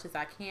as much as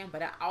I can.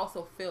 But I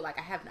also feel like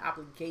I have an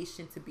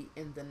obligation to be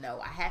in the know.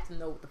 I have to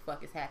know what the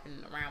fuck is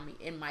happening around me,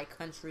 in my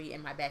country,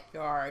 in my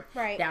backyard,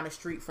 right, down the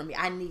street from me.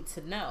 I need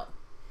to know.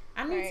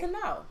 I need to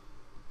know.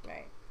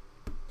 Right.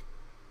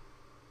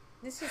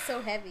 This is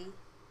so heavy.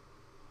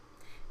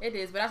 It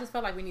is, but I just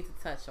felt like we need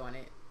to touch on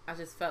it. I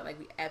just felt like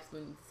we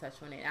absolutely need to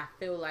touch on it. And I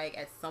feel like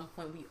at some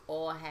point we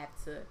all have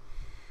to.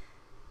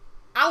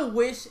 I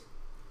wish.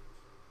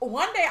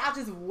 One day I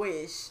just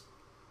wish.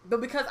 But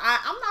because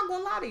I'm not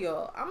going to lie to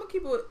y'all. I'm going to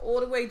keep it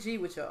all the way G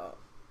with y'all.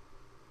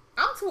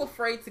 I'm too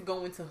afraid to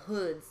go into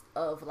hoods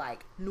of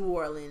like New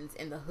Orleans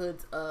and the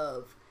hoods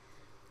of.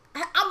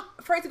 I'm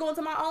afraid to go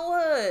into my own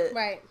hood.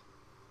 Right.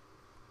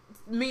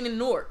 Meaning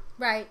Newark.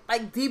 Right.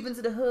 Like deep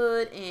into the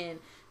hood and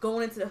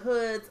going into the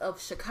hoods of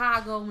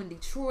Chicago and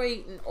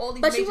Detroit and all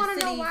these major cities. But you want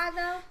to know why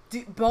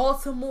though?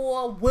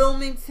 Baltimore,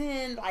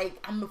 Wilmington. Like,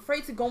 I'm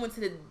afraid to go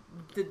into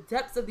the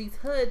depths of these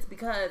hoods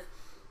because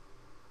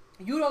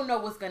you don't know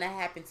what's going to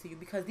happen to you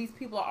because these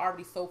people are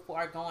already so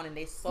far gone and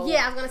they're so...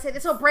 Yeah, I was going to say, they're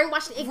so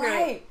brainwashed and ignorant.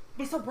 Right.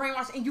 They're so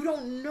brainwashed and you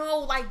don't know,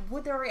 like,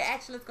 what their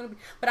reaction is going to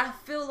be. But I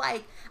feel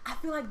like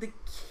the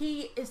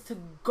key is to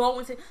go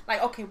into...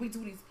 Like, okay, we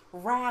do these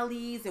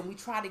rallies and we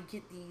try to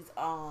get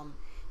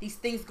these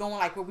things going,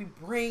 like where we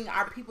bring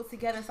our people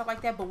together and stuff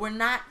like that, but we're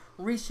not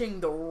reaching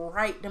the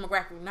right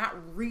demographic. We're not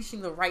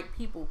reaching the right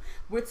people.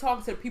 We're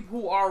talking to the people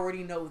who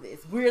already know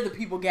this. We're the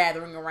people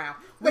gathering around.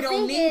 We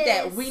don't need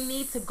that. We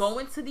need to go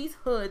into these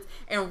hoods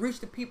and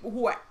reach the people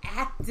who are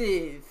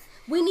active.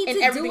 We need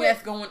to everything do it,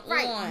 that's going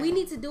right. on. We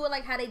need to do it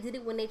like how they did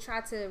it when they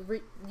tried to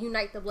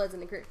unite the Bloods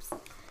and the Crips.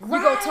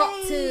 Right. You go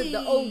talk to the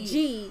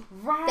OG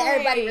right. that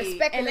everybody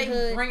respect and in the they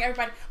hood. Bring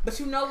everybody. But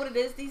you know what it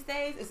is these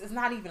days? It's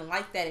not even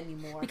like that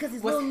anymore. Because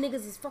these little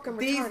niggas is fucking retarded.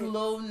 These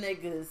little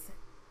niggas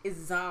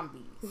is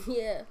zombies.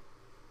 Yeah.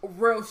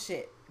 Real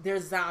shit.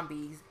 They're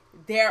zombies.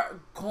 They're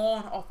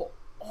gone off of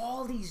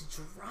all these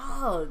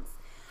drugs.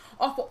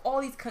 Off of all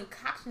these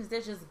concoctions.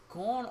 They're just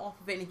gone off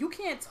of it. And you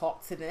can't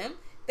talk to them.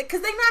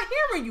 Because they're not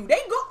hearing you. They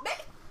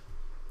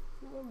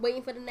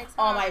waiting for the next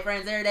all my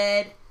friends are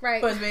dead.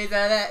 Right. Push me to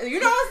that. You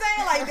know what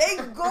I'm saying? Like,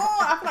 they gone.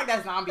 I feel like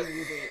that's zombie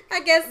music. I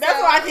guess that's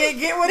why I can't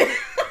get with it.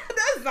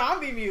 That's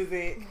zombie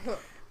music.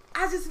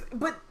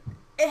 But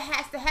it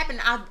has to happen.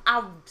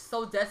 I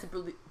so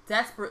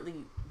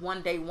desperately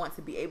one day want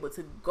to be able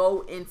to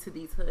go into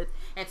these hoods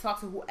and talk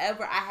to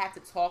whoever I have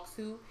to talk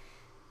to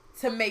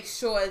make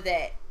sure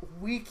that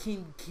we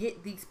can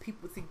get these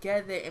people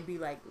together and be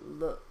like,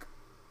 look,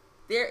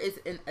 there is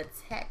an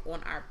attack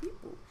on our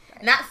people.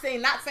 Right. Not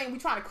saying we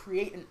trying to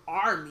create an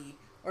army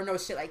or no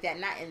shit like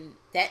that. Not in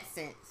that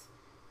sense.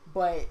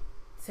 But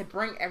to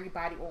bring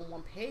everybody on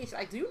one page.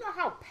 Like, do you know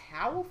how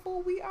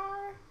powerful we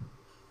are?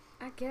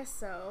 I guess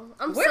so.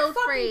 We're so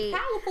afraid.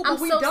 Powerful, but I'm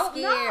so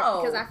scared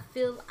because I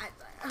feel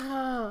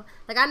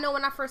like I know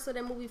when I first saw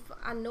that movie.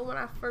 I know when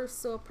I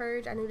first saw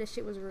Purge, I knew that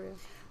shit was real.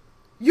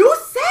 You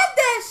said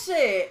that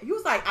shit. You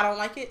was like, I don't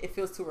like it. It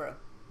feels too real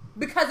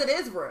because it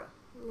is real.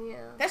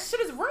 Yeah. That shit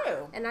is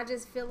real. And I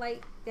just feel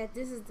like that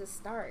this is the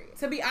start.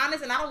 To be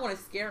honest, and I don't want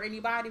to scare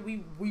anybody.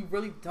 We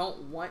really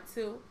don't want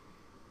to.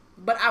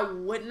 But I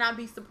would not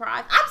be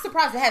surprised. I'm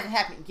surprised it hasn't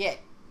happened yet.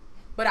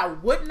 But I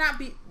would not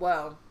be,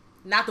 well,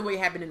 not the way it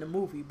happened in the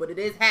movie, but it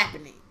is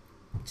happening.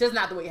 Just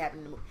not the way it happened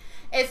in the movie.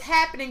 It's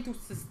happening through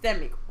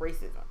systemic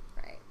racism.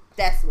 Right.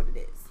 That's what it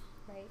is.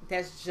 Right.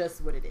 That's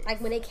just what it is. Like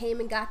when they came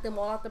and got them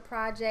all out the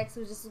projects,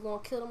 it was just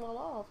going to kill them all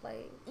off.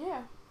 Like,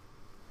 yeah.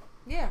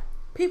 Yeah.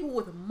 People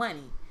with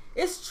money.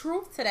 It's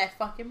truth to that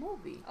fucking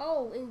movie.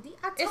 Oh, indeed.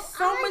 It's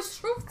so much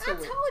truth to it. I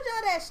told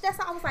y'all that. That's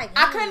how I was like,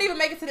 I couldn't even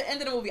make it to the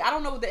end of the movie. I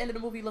don't know what the end of the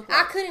movie looked like.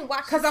 I couldn't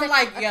watch because I'm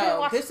like,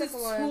 yo, this is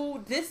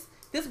too.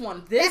 This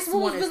one That's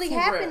what was really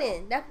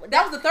happening. That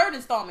was the third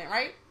installment,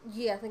 right?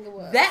 Yeah, I think it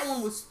was. That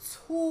one was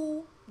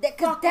too. That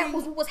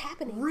was what was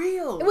happening.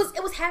 Real. It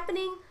was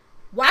happening.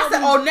 I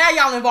said, oh, now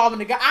y'all involving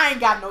the guy. I ain't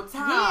got no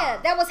time. Yeah,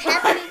 that was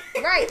happening.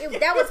 Right.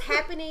 That was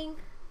happening.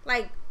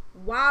 Like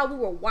while we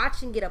were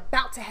watching it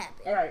about to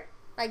happen. All right.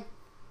 Like.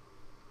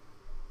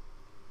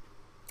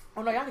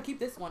 Oh no, y'all can keep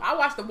this one. I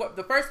watched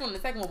the first one and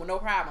the second one with no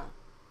problem.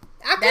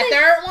 That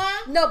third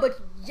one? No, but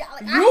y'all,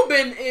 like,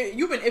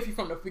 you've been iffy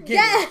from the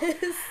beginning.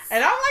 Yes.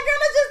 And I'm like,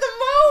 girl, it's just a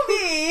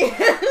movie.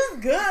 It's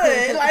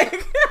good. Like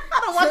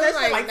I don't watch that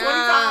shit like 20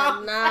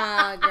 times.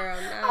 Nah, girl,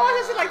 nah. I watch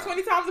that shit like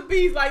 20 times a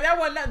piece. Like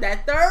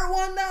that third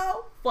one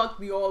though,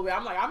 fucked me all the way.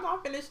 I'm like, I'm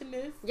not finishing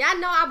this. Y'all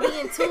know I'll be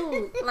in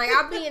tune. Like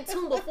I'll be in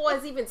tune before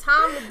it's even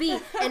time to be,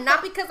 and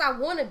not because I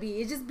want to be.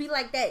 It just be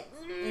like that.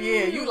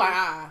 Yeah, you like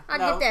I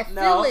get that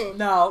feeling.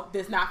 No,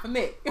 this not for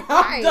me.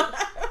 Right.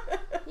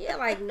 Yeah,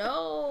 like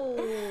no,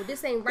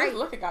 this ain't right. This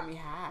look, it got me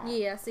high.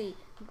 Yeah, I see.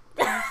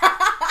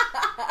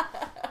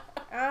 I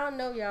don't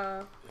know,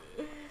 y'all.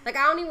 Like,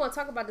 I don't even want to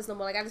talk about this no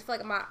more. Like, I just feel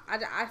like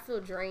I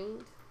feel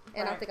drained,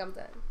 and I think I'm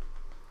done.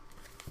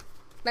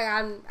 Like,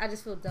 I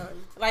just feel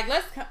done. Like,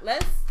 let's have.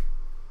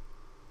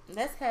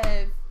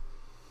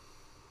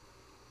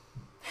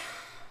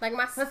 Like,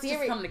 my let's spirit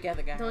just come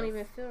together, guys. Don't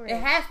even feel right.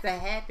 It has to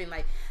happen.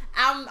 Like,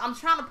 I'm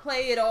trying to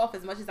play it off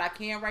as much as I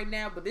can right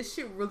now, but this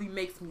shit really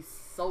makes me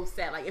so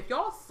sad. Like, if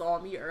y'all saw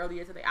me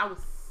earlier today, I was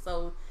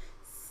so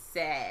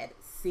sad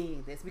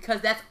seeing this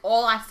because that's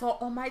all I saw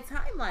on my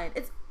timeline.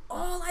 It's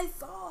all I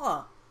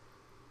saw.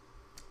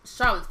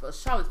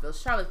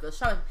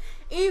 Charlottesville.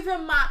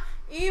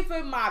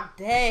 Even my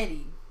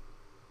daddy,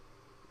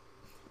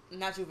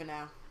 not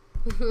Juvenile,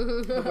 but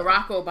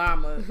Barack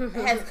Obama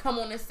has come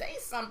on and say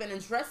something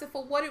and dress it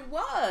for what it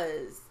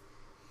was.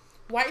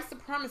 White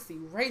supremacy,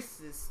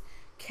 racist,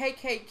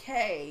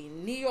 KKK,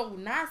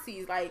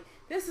 neo-Nazis. Like,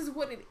 this is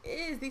what it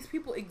is. These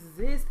people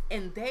exist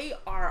and they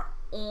are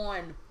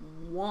on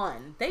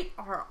one. They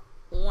are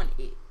on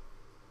it.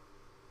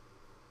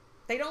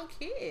 They don't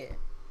care.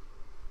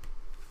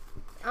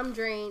 I'm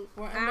drained.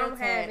 I don't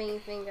have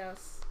anything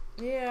else.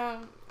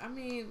 Yeah, I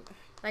mean,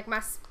 like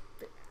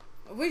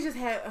we just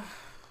had.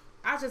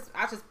 I just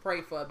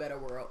pray for a better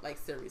world. Like,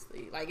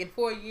 seriously, like in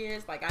 4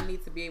 years, like I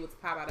need to be able to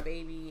pop out a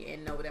baby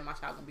and know that my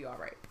child gonna be all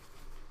right.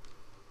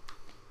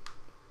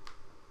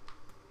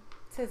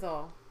 'Tis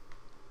all.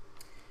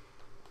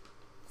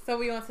 So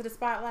we on to the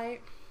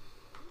spotlight.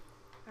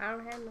 I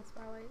don't have no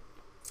spotlight.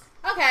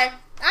 Okay,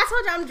 I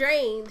told you I'm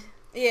drained.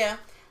 Yeah.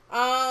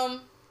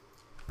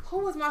 Who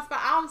was my spot?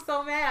 I'm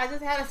so mad. I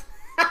just had a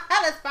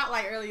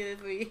spotlight earlier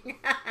this week.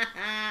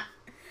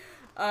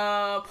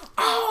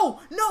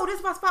 Oh no, this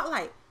is my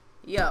spotlight.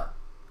 Yo,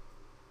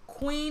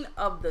 Queen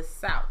of the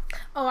South.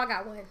 Oh, I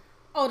got one.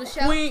 Oh, the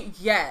show. Queen,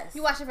 yes.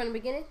 You watched it from the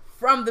beginning?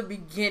 From the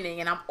beginning,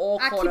 and I'm all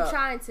caught up. I keep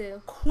trying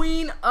to.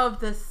 Queen of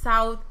the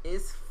South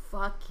is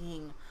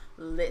fucking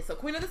lit. So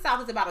Queen of the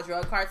South is about a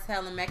drug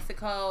cartel in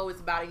Mexico.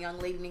 It's about a young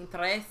lady named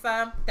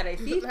Teresita.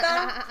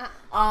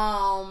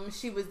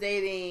 She was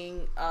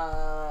dating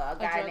a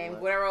guy named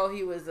Guerrero.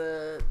 He was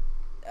a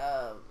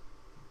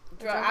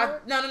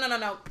drug.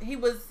 No. He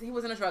was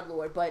in a drug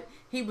lord, but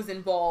he was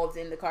involved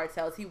in the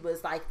cartels. He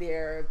was like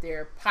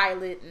their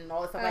pilot and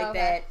all that stuff like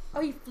that. Oh,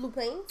 he flew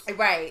planes?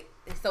 Right.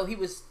 So he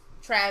was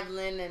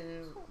traveling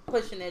and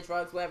pushing their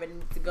drugs wherever it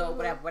needs to go,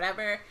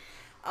 whatever.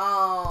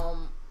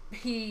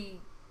 He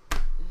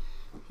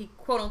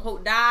quote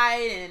unquote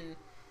died, and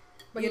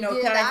but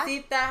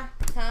Teresita,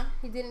 huh?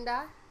 He didn't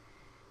die.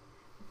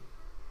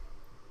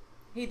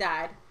 He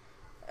died.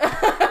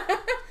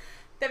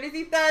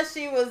 Teresita,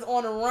 she was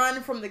on a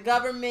run from the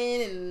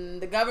government,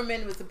 and the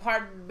government was a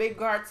part of the big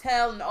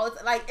cartel and all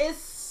this. Like, it's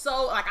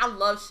so, like, I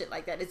love shit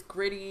like that. It's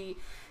gritty,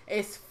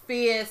 it's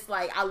fierce.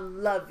 Like, I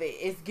love it.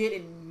 It's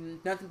getting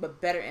nothing but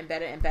better and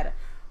better and better.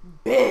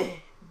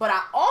 Big. But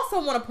I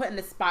also want to put in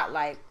the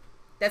spotlight.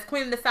 That's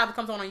Queen of the South that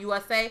comes on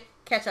USA.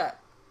 Catch up.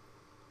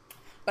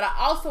 But I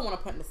also want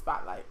to put in the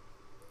spotlight.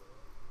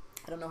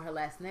 I don't know her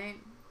last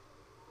name,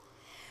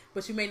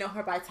 but you may know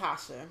her by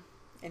Tasha,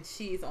 and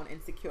she's on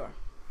Insecure.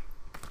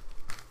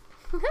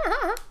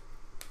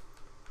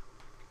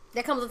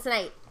 That comes on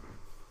tonight.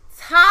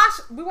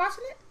 Tasha, we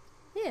watching it?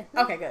 Yeah.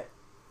 Okay, good.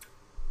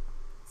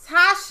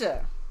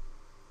 Tasha,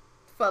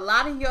 for a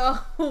lot of y'all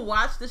who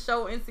watch the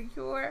show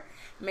Insecure,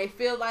 may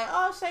feel like,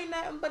 oh, she ain't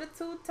nothing but a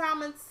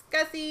two-time and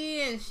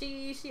scussy, and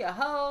she a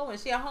hoe, and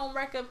she a home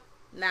wrecker.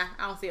 Nah,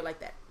 I don't see it like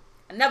that.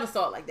 I never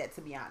saw it like that,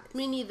 to be honest.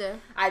 Me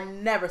neither. I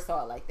never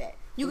saw it like that.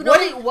 The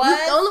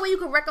only way you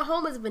can wreck a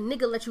home is if a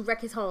nigga let you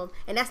wreck his home,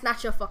 and that's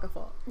not your fucking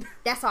fault.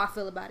 That's how I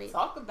feel about it.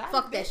 Talk about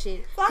Fuck it. That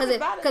shit.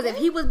 Because if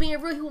he was being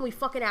real, he wouldn't be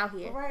fucking out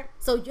here. Right.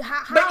 So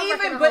how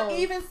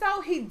even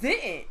so, he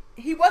didn't.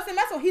 He wasn't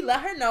messing with. He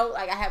let her know,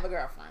 like, I have a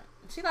girlfriend.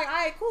 She's like, all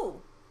right,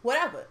 cool,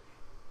 whatever.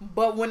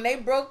 But when they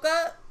broke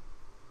up,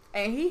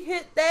 and he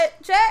hit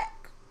that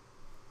check,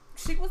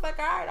 she was like,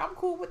 all right, I'm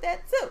cool with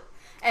that too.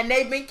 And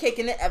they've been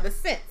kicking it ever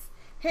since.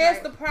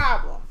 Here's the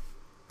problem.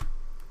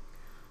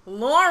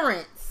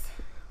 Lawrence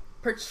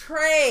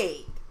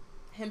portrayed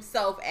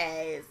himself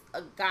as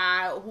a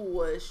guy who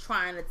was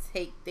trying to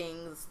take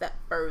things a step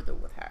further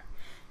with her.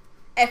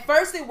 At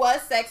first it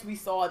was sex, we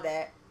saw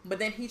that, but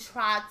then he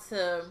tried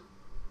to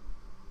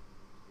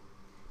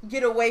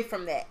get away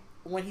from that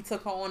when he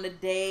took her on a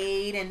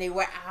date and they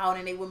were out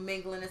and they were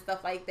mingling and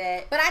stuff like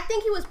that. But I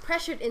think he was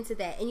pressured into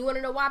that. And you want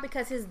to know why?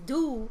 Because his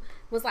dude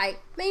was like,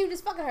 man, you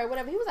just fucking her,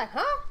 whatever. He was like,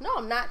 huh? No,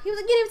 I'm not. He was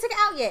like, you didn't even take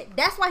her out yet.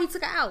 That's why he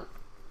took her out.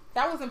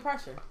 That wasn't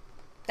pressure.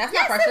 That's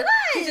not pressure.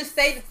 He just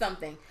stated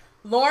something.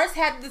 Lawrence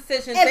had the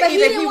decision that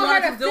either he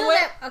wanted to do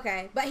it.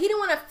 Okay, but he didn't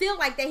want to feel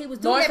like that he was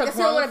doing Lawrence that because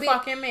he didn't want to be a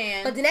fucking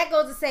man. But then that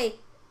goes to say,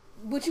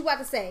 what you about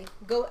to say?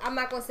 Go. I'm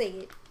not gonna say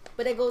it.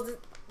 But that goes.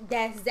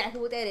 That's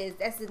exactly what that is.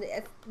 That's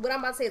what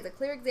I'm about to say is a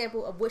clear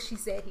example of what she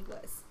said he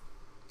was.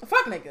 A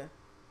fuck nigga.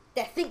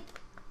 That think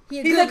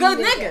he's a good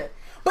nigga.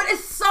 But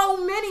it's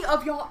so many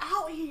of y'all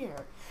out here.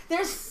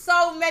 There's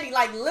so many.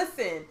 Like,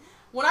 listen,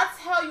 when I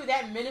tell you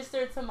that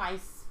ministered to my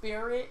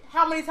Spirit.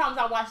 How many times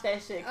I watched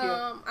that shit, Q?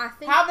 I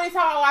think. How many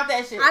times I watched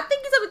that shit? I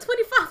think it's over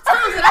 25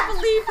 times, and I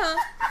believe her.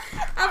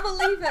 I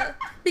believe her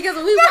because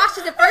when we watched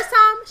it the first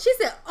time, she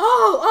said,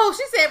 "Oh,"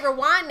 she said,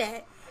 "Rewind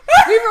that."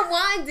 We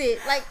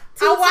rewinded like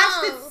 2 times.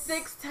 I watched it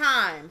 6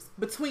 times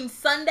between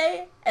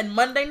Sunday and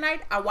Monday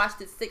night. I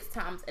watched it 6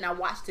 times, and I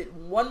watched it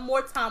one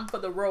more time for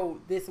the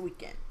road this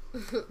weekend.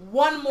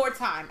 One more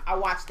time, I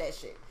watched that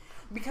shit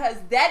because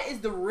that is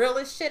the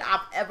realest shit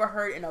I've ever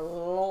heard in a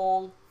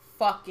long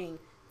fucking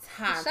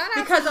time.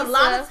 Because a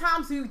lot of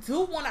times you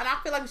do want to, and I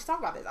feel like we should talk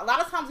about this. A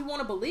lot of times we want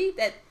to believe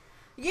that,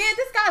 yeah,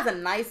 this guy's a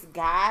nice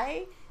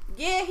guy.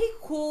 Yeah, he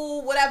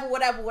cool.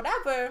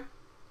 Whatever.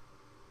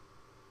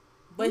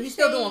 But he's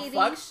still doing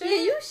fuck shit.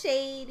 Yeah, you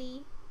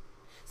shady.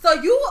 So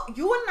you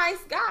a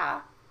nice guy.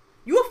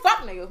 You a fuck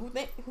nigga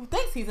who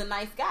thinks he's a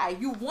nice guy.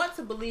 You want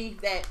to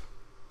believe that,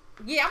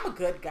 yeah, I'm a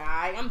good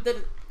guy.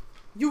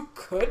 You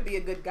could be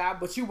a good guy,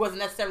 but you wasn't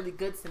necessarily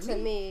good to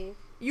me.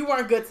 You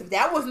weren't good to me.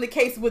 That wasn't the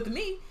case with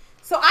me.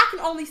 So I can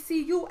only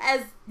see you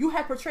as you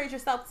have portrayed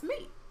yourself to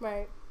me.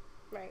 Right.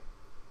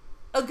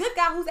 A good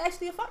guy who's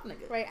actually a fuck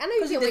nigga. Right. I know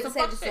you can't wait to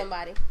say that to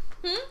somebody.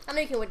 I know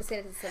you can't wait to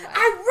say that to somebody. I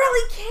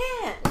really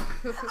can't.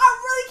 I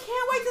really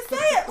can't wait to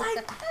say it.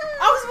 Like,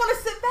 I just want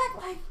to sit back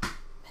like,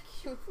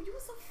 you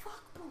was a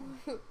fuck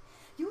boy.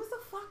 You was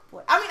a fuck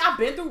boy. I mean, I've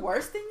been through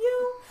worse than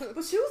you,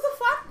 but you was a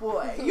fuck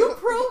boy. You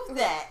proved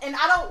that. And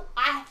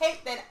I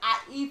hate that I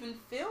even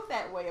feel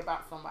that way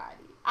about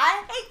somebody.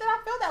 I hate that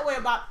I feel that way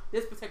about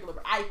this particular,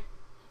 I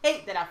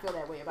hate that I feel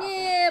that way about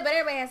Yeah, but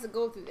everybody has to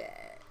go through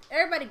that.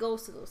 Everybody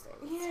goes to those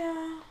things.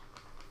 Yeah.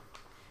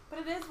 But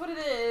it is what it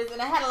is.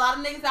 And I had a lot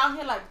of niggas out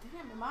here like,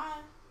 damn, am I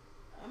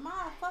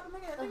a fuck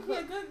nigga? I think he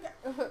a good guy.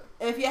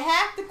 If you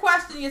have to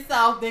question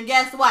yourself, then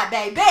guess what,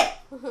 baby?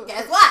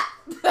 Guess what?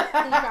 He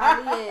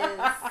probably is.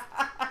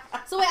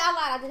 So wait, I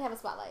lied. I did have a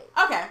spotlight.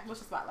 Okay,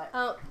 what's your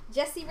spotlight?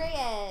 Jessie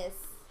Reyez.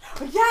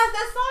 Yes,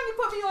 that song you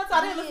put me on, so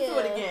I didn't listen to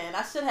it again.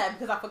 I should have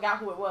because I forgot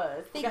who it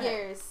was.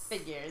 Figures.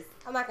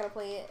 I'm not gonna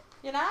play it.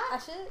 You're not? I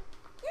should.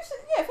 You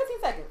should. Yeah,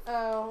 15 seconds.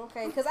 Oh,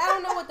 okay. Because I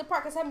don't know what the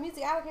part. Because her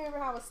music, I don't remember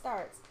how it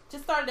starts.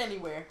 Just start it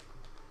anywhere.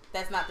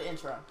 That's not the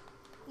intro.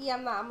 Yeah,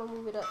 I'm not. I'm gonna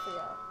move it up for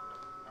y'all.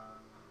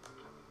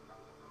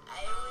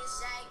 I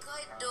wish I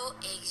could do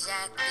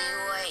exactly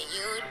what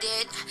you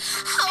did.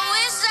 I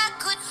wish I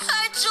could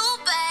hurt you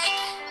back.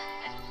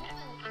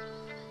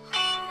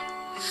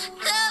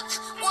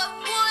 What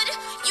would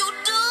you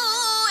do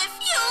if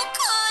you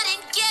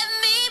couldn't get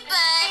me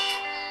back?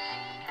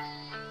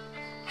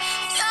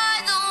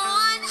 You're the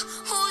one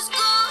who's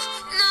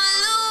gonna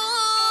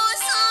lose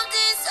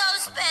something so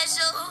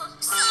special,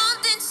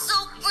 something so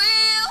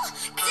real.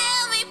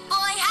 Tell me,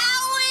 boy,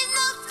 how in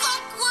the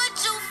fuck would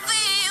you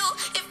feel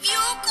if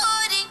you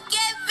couldn't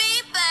get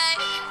me back?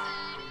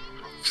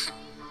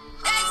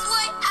 That's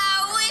what I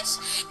wish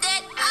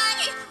that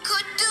I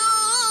could do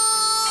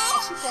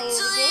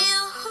to you.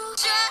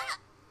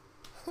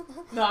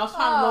 No, I was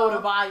trying to lower the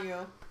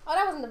volume. Oh,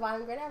 that wasn't the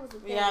volume, girl. That was the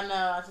thing. Yeah, I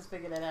know. I just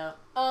figured that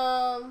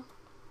out.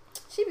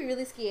 She be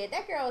really scared.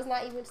 That girl is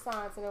not even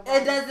signed to nobody.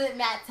 It doesn't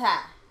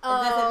matter.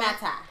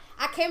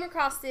 I came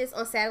across this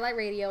on satellite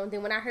radio, and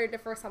then when I heard it the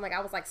first time, like,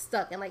 I was like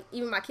stuck, and like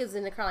even my kids was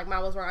in the car, like,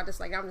 Mom was wrong. I'm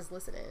just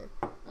listening.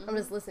 I'm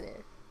just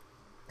listening,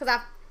 cause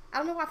I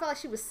don't know why I felt like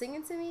she was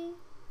singing to me,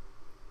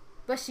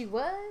 but she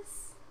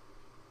was.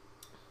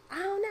 I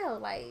don't know,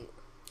 like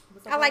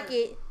I like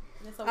it.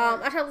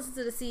 I tried to listen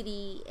to the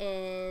CD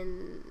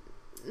and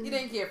you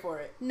didn't care for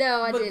it.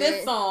 No, I didn't. But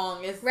this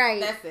song is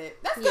right. That's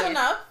it. That's good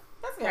enough.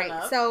 That's good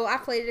enough. So I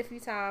played it a few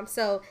times.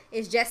 So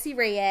it's Jessie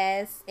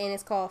Reyez and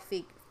it's called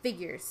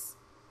Figures.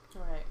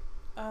 Right.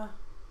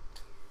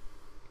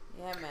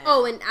 Yeah, man.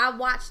 Oh, and I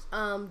watched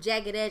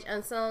Jagged Edge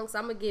Unsung, so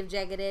I'm gonna give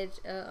Jagged Edge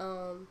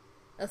a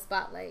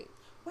spotlight.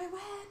 Wait,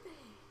 what happened?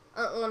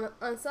 On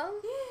Unsung?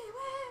 Yeah,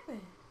 what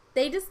happened?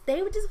 They just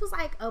was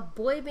like a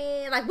boy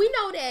band. Like, we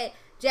know that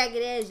Jagged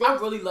Edge. I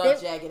really love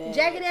Jagged Edge.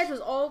 Jagged Edge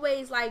was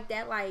always like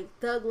that, like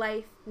thug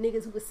life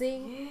niggas who could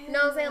sing. Yeah, you know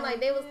what I'm saying?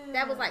 Like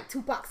that was like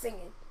Tupac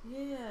singing.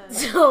 Yeah.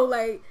 So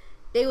like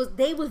they was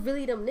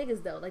really them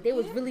niggas though. Like they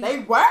was really they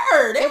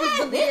were. They was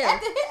really hit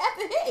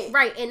after hit.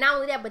 Right, and not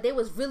only that, but they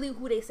was really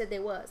who they said they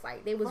was.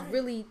 Like they was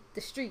really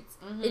the streets.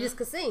 They just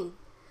could sing.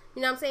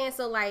 You know what I'm saying?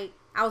 So like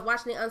I was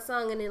watching it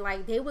Unsung, and then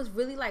like they was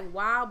really like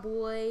wild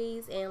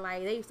boys, and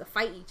like they used to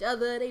fight each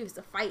other. They used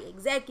to fight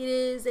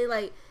executives. They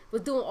like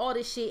was doing all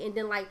this shit, and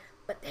then like,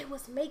 but they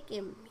was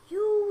making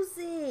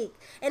music,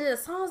 and then the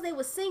songs they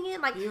was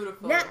singing, like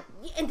beautiful.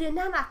 And then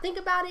now that I think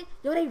about it,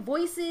 yo, their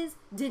voices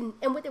didn't,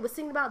 and what they were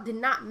singing about did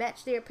not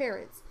match their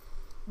parents.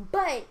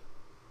 But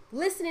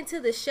listening to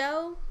the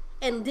show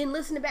and then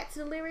listening back to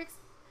the lyrics,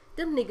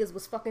 them niggas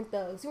was fucking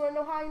thugs. You wanna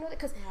know how you know that?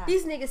 Because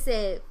these niggas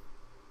said,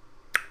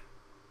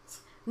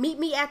 "Meet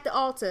me at the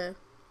altar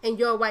in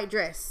your white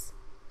dress."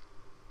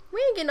 We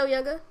ain't getting no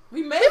younger.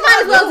 We might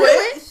as well do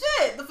it.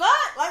 Shit, the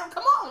fuck? Like,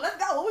 come on, let's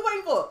go. What we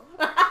waiting for?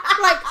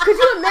 Like, could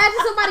you imagine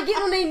somebody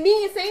getting on their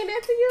knee and saying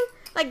that to you?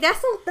 Like,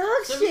 that's some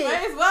thug shit. We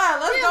might as well.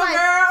 Let's go, like,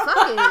 girl.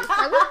 Fuck it.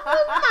 Like, we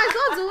might as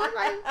well do it.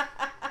 Like,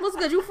 What's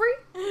good? You free?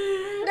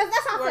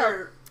 That's how I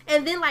felt.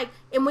 And then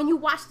and when you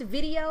watch the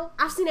video,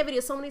 I've seen that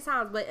video so many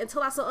times, but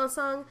until I saw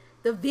Unsung,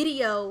 the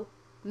video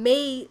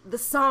made the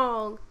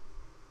song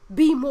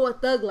be more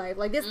thug life.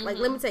 Like this, let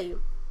me tell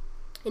you.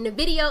 In the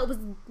video, it was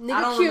nigga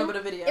I don't Q. remember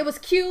the video. It was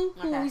Q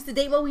who used to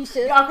date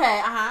Moesha.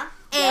 Okay,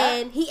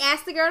 And he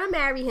asked the girl to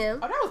marry him.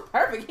 Oh, that was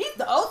perfect. He's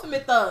the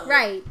ultimate thug.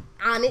 Right.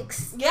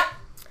 Onyx. Yep.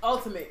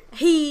 Ultimate.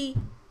 He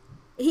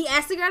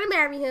asked the girl to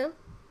marry him.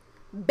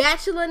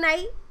 Bachelor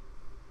night.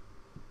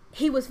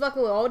 He was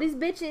fucking with all these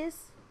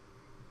bitches.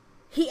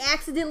 He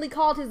accidentally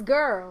called his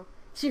girl.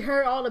 She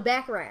heard all the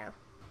background.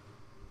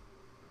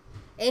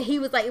 And he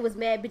was like, it was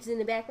mad bitches in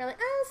the background.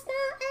 Like, oh,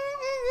 stop.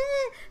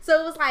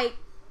 So it was like,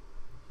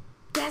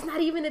 that's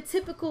not even a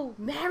typical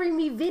marry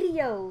me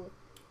video.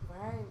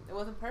 Right. It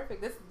wasn't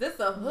perfect. This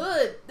a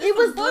hood. It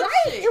was life.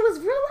 Shit. It was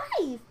real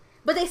life.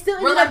 But they still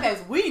ended up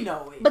as we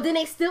know it. But then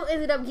they still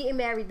ended up getting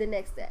married the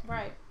next day.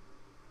 Right.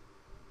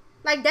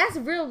 Like, that's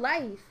real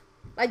life.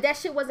 Like, that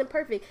shit wasn't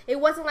perfect. It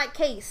wasn't like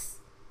Case.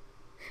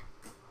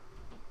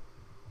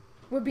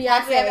 With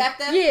Beyonce.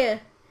 Yeah.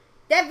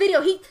 That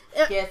video,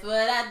 guess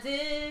what I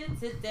did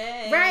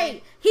today?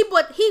 Right. He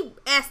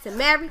asked to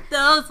marry.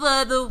 Those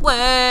were the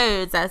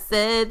words I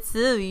said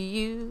to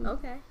you.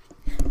 Okay.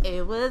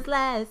 It was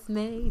last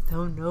May,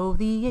 don't know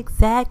the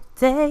exact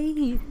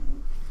date.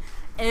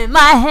 In my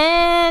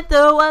hand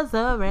there was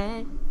a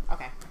ring.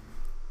 Okay.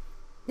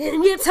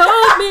 Then you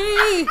told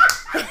me.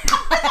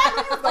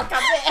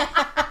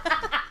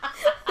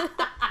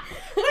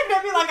 Look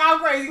at me like I'm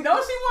crazy.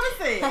 Don't she want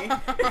to sing?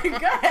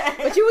 Go ahead.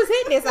 But you was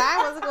hitting it, so I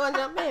wasn't going to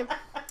jump in.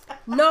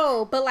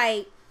 No, but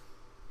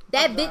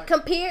that bit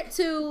compared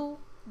to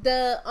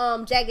the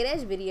Jagged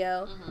Edge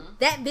video,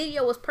 that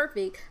video was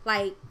perfect.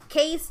 Like,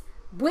 Case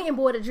went and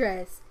bought a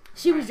dress.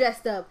 She was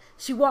dressed up.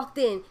 She walked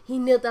in. He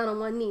knelt down on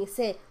one knee and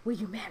said, "Will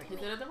you marry me?" He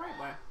did it the right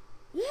way.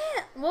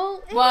 Yeah.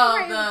 Well,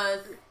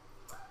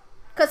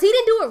 because he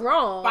didn't do it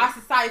wrong. By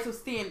societal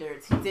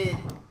standards, he did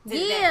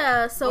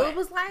yeah, that. So but it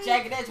was like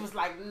Jagged Edge was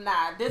like,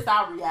 nah, this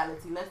our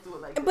reality. Let's do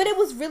it like this. But it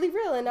was really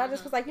real, and I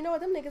just was like, you know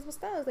what, them niggas was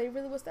thugs. They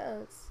really was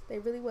thugs. They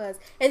really was.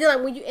 And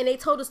then when they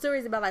told the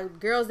stories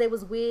about girls they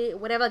was with,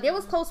 whatever. They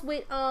was close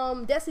with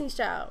Destiny's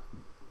Child,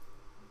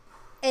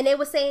 and they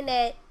were saying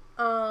that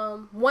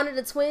one of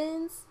the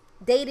twins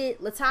dated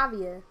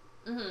Latavia,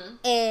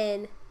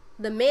 and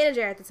the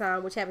manager at the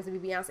time, which happens to be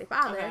Beyonce's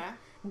father,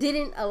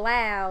 didn't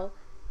allow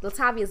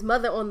Latavia's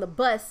mother on the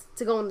bus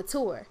to go on the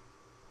tour.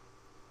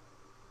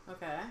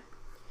 Okay.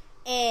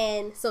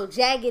 And so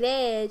Jagged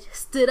Edge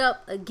stood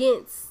up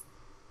against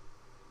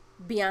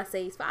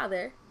Beyonce's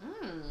father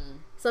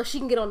so she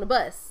can get on the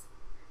bus.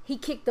 He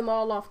kicked them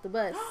all off the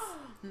bus.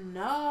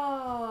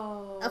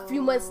 No. A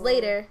few months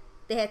later,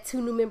 they had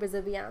 2 new members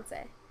of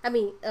Beyonce. I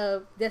mean,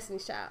 of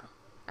Destiny's Child.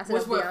 I said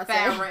which were Beyonce.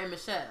 Farrah and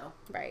Michelle.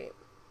 Right.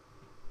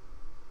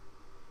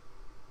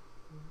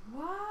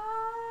 What?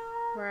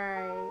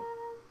 Right.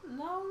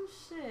 No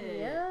shit.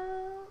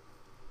 Yeah.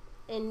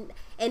 And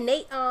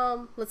they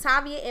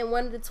Latavia and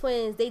one of the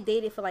twins, they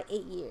dated for 8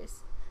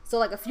 years.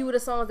 So a few of the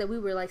songs that we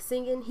were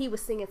singing, he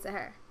was singing to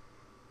her.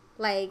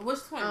 Which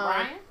twin,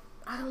 Brian?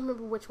 I don't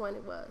remember which one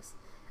it was.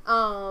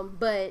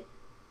 But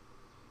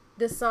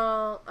the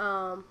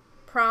song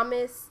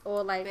Promise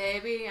or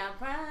Baby, I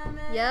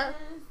promise. Yep.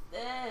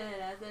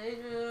 That I say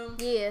true.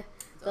 Yeah.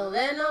 Don't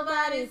let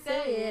nobody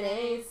say it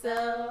ain't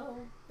so.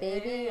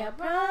 Baby, I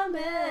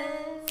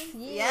promise.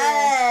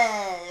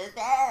 Yeah.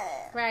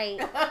 Yes. Right.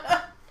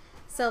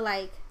 So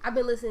I've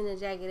been listening to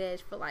Jagged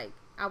Edge for I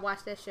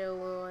watched that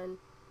show on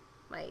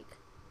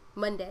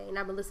Monday, and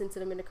I've been listening to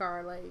them in the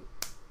car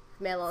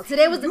mad long.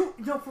 Today was no,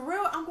 for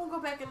real. I'm gonna go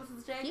back and listen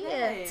to Jagged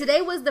Edge. Yeah.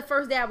 Today was the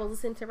first day I was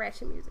listening to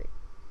ratchet music.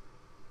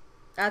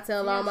 I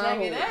tell all my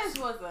Jagged Edge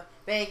was a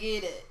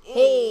Jagged Edge.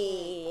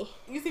 Hey.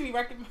 You see me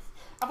record?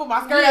 I put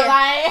my skirt in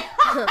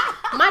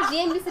my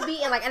jam used to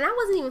be and I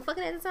wasn't even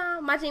fucking at the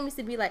time. My jam used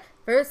to be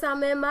first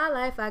time in my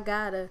life I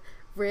got a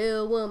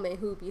real woman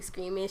who be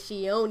screaming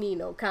she don't need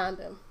no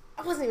condom.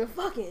 I wasn't even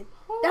fucking.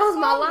 That was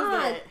my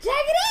line. Jagged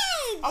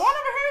Edge. Oh, I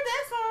never heard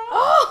that song.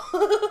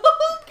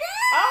 Oh, girl.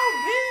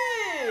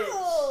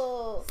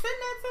 Oh, bitch. Send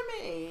that to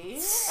me.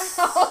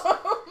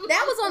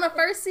 That was on the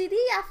first CD,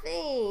 I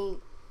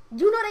think.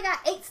 You know they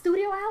got 8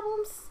 studio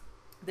albums?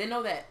 Didn't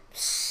know that.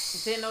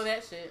 Didn't know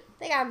that shit.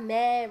 They got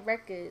mad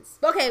records.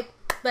 Okay,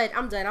 but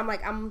I'm done.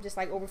 I'm just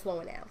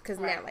overflowing now because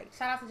now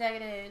shout out to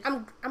Jagged Edge.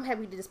 I'm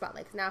happy to the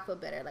spotlight because now I feel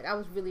better. I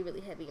was really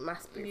really heavy in my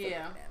spirit.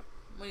 Yeah.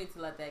 We need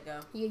to let that go.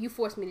 Yeah, you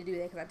forced me to do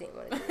that because I didn't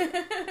want to do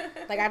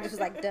it. I just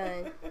was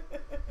done.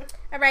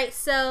 All right,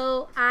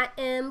 so I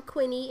am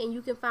Quinny, and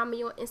you can find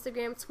me on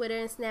Instagram, Twitter,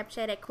 and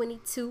Snapchat at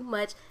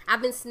Quinny2Much.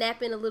 I've been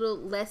snapping a little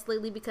less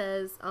lately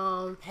because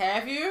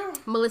have you?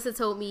 Melissa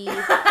told me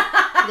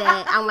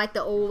that I'm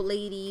the old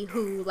lady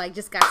who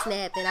just got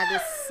snapped, and I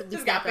just be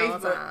snapping all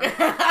the time.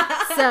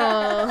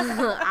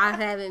 So I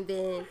haven't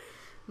been,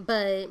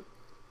 but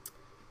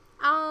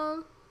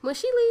when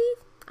she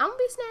leaves, I'm gonna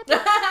be snapping.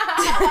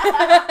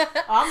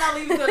 I'm not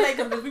leaving till late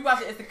because we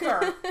watch it. It's the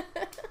curve.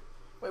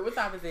 Wait, what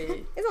time is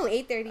it? It's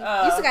only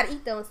 8:30. You still gotta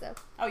eat though and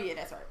stuff. Oh yeah,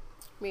 that's right.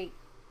 Wait.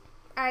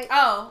 All right.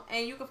 Oh,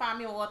 and you can find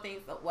me on all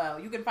things. Well,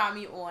 you can find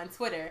me on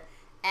Twitter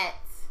at.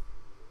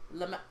 Is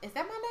that my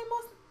name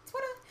on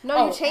Twitter?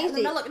 No, you changed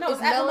it. No, it's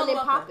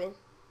Melanin Poppin'.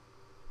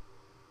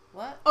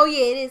 What? Oh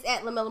yeah, it is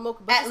at LaMelo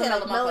Mocha. But at you said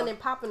like Melanin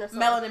Poppin' or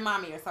something. Melanin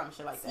Mommy or some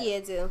shit like that. Yeah,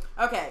 do.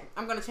 Okay,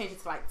 I'm gonna change it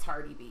to like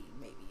Tardy B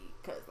maybe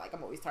because like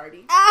I'm always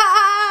tardy.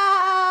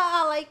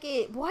 I like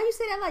it. Why you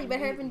say that like you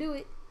better hurry up and do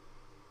it?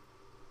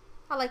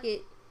 I like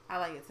it. I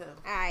like it too.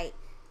 All right.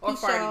 Or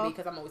Farty B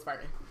because I'm always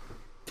farting.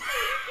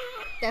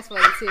 That's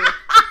funny too.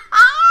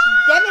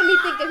 That made me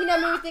think of. You know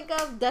what made me think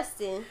of?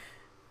 Dustin.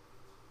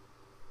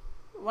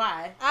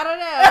 Why? I don't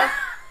know.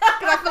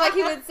 Because I feel like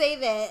he would say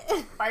that.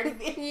 Farty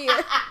B?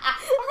 Yeah.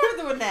 I'm going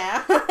to do it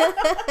now.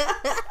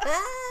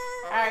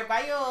 Alright,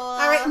 bye y'all.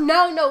 Alright,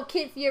 no,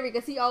 Kid Fury,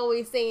 because he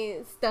always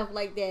saying stuff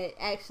like that,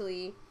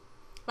 actually.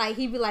 Like,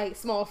 he'd be like,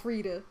 Small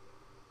Frida.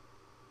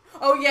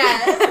 Oh, yeah.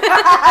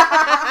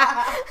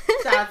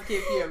 Shout out to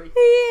Kid Fury.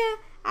 Yeah.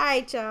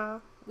 Alright,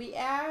 y'all. We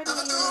out.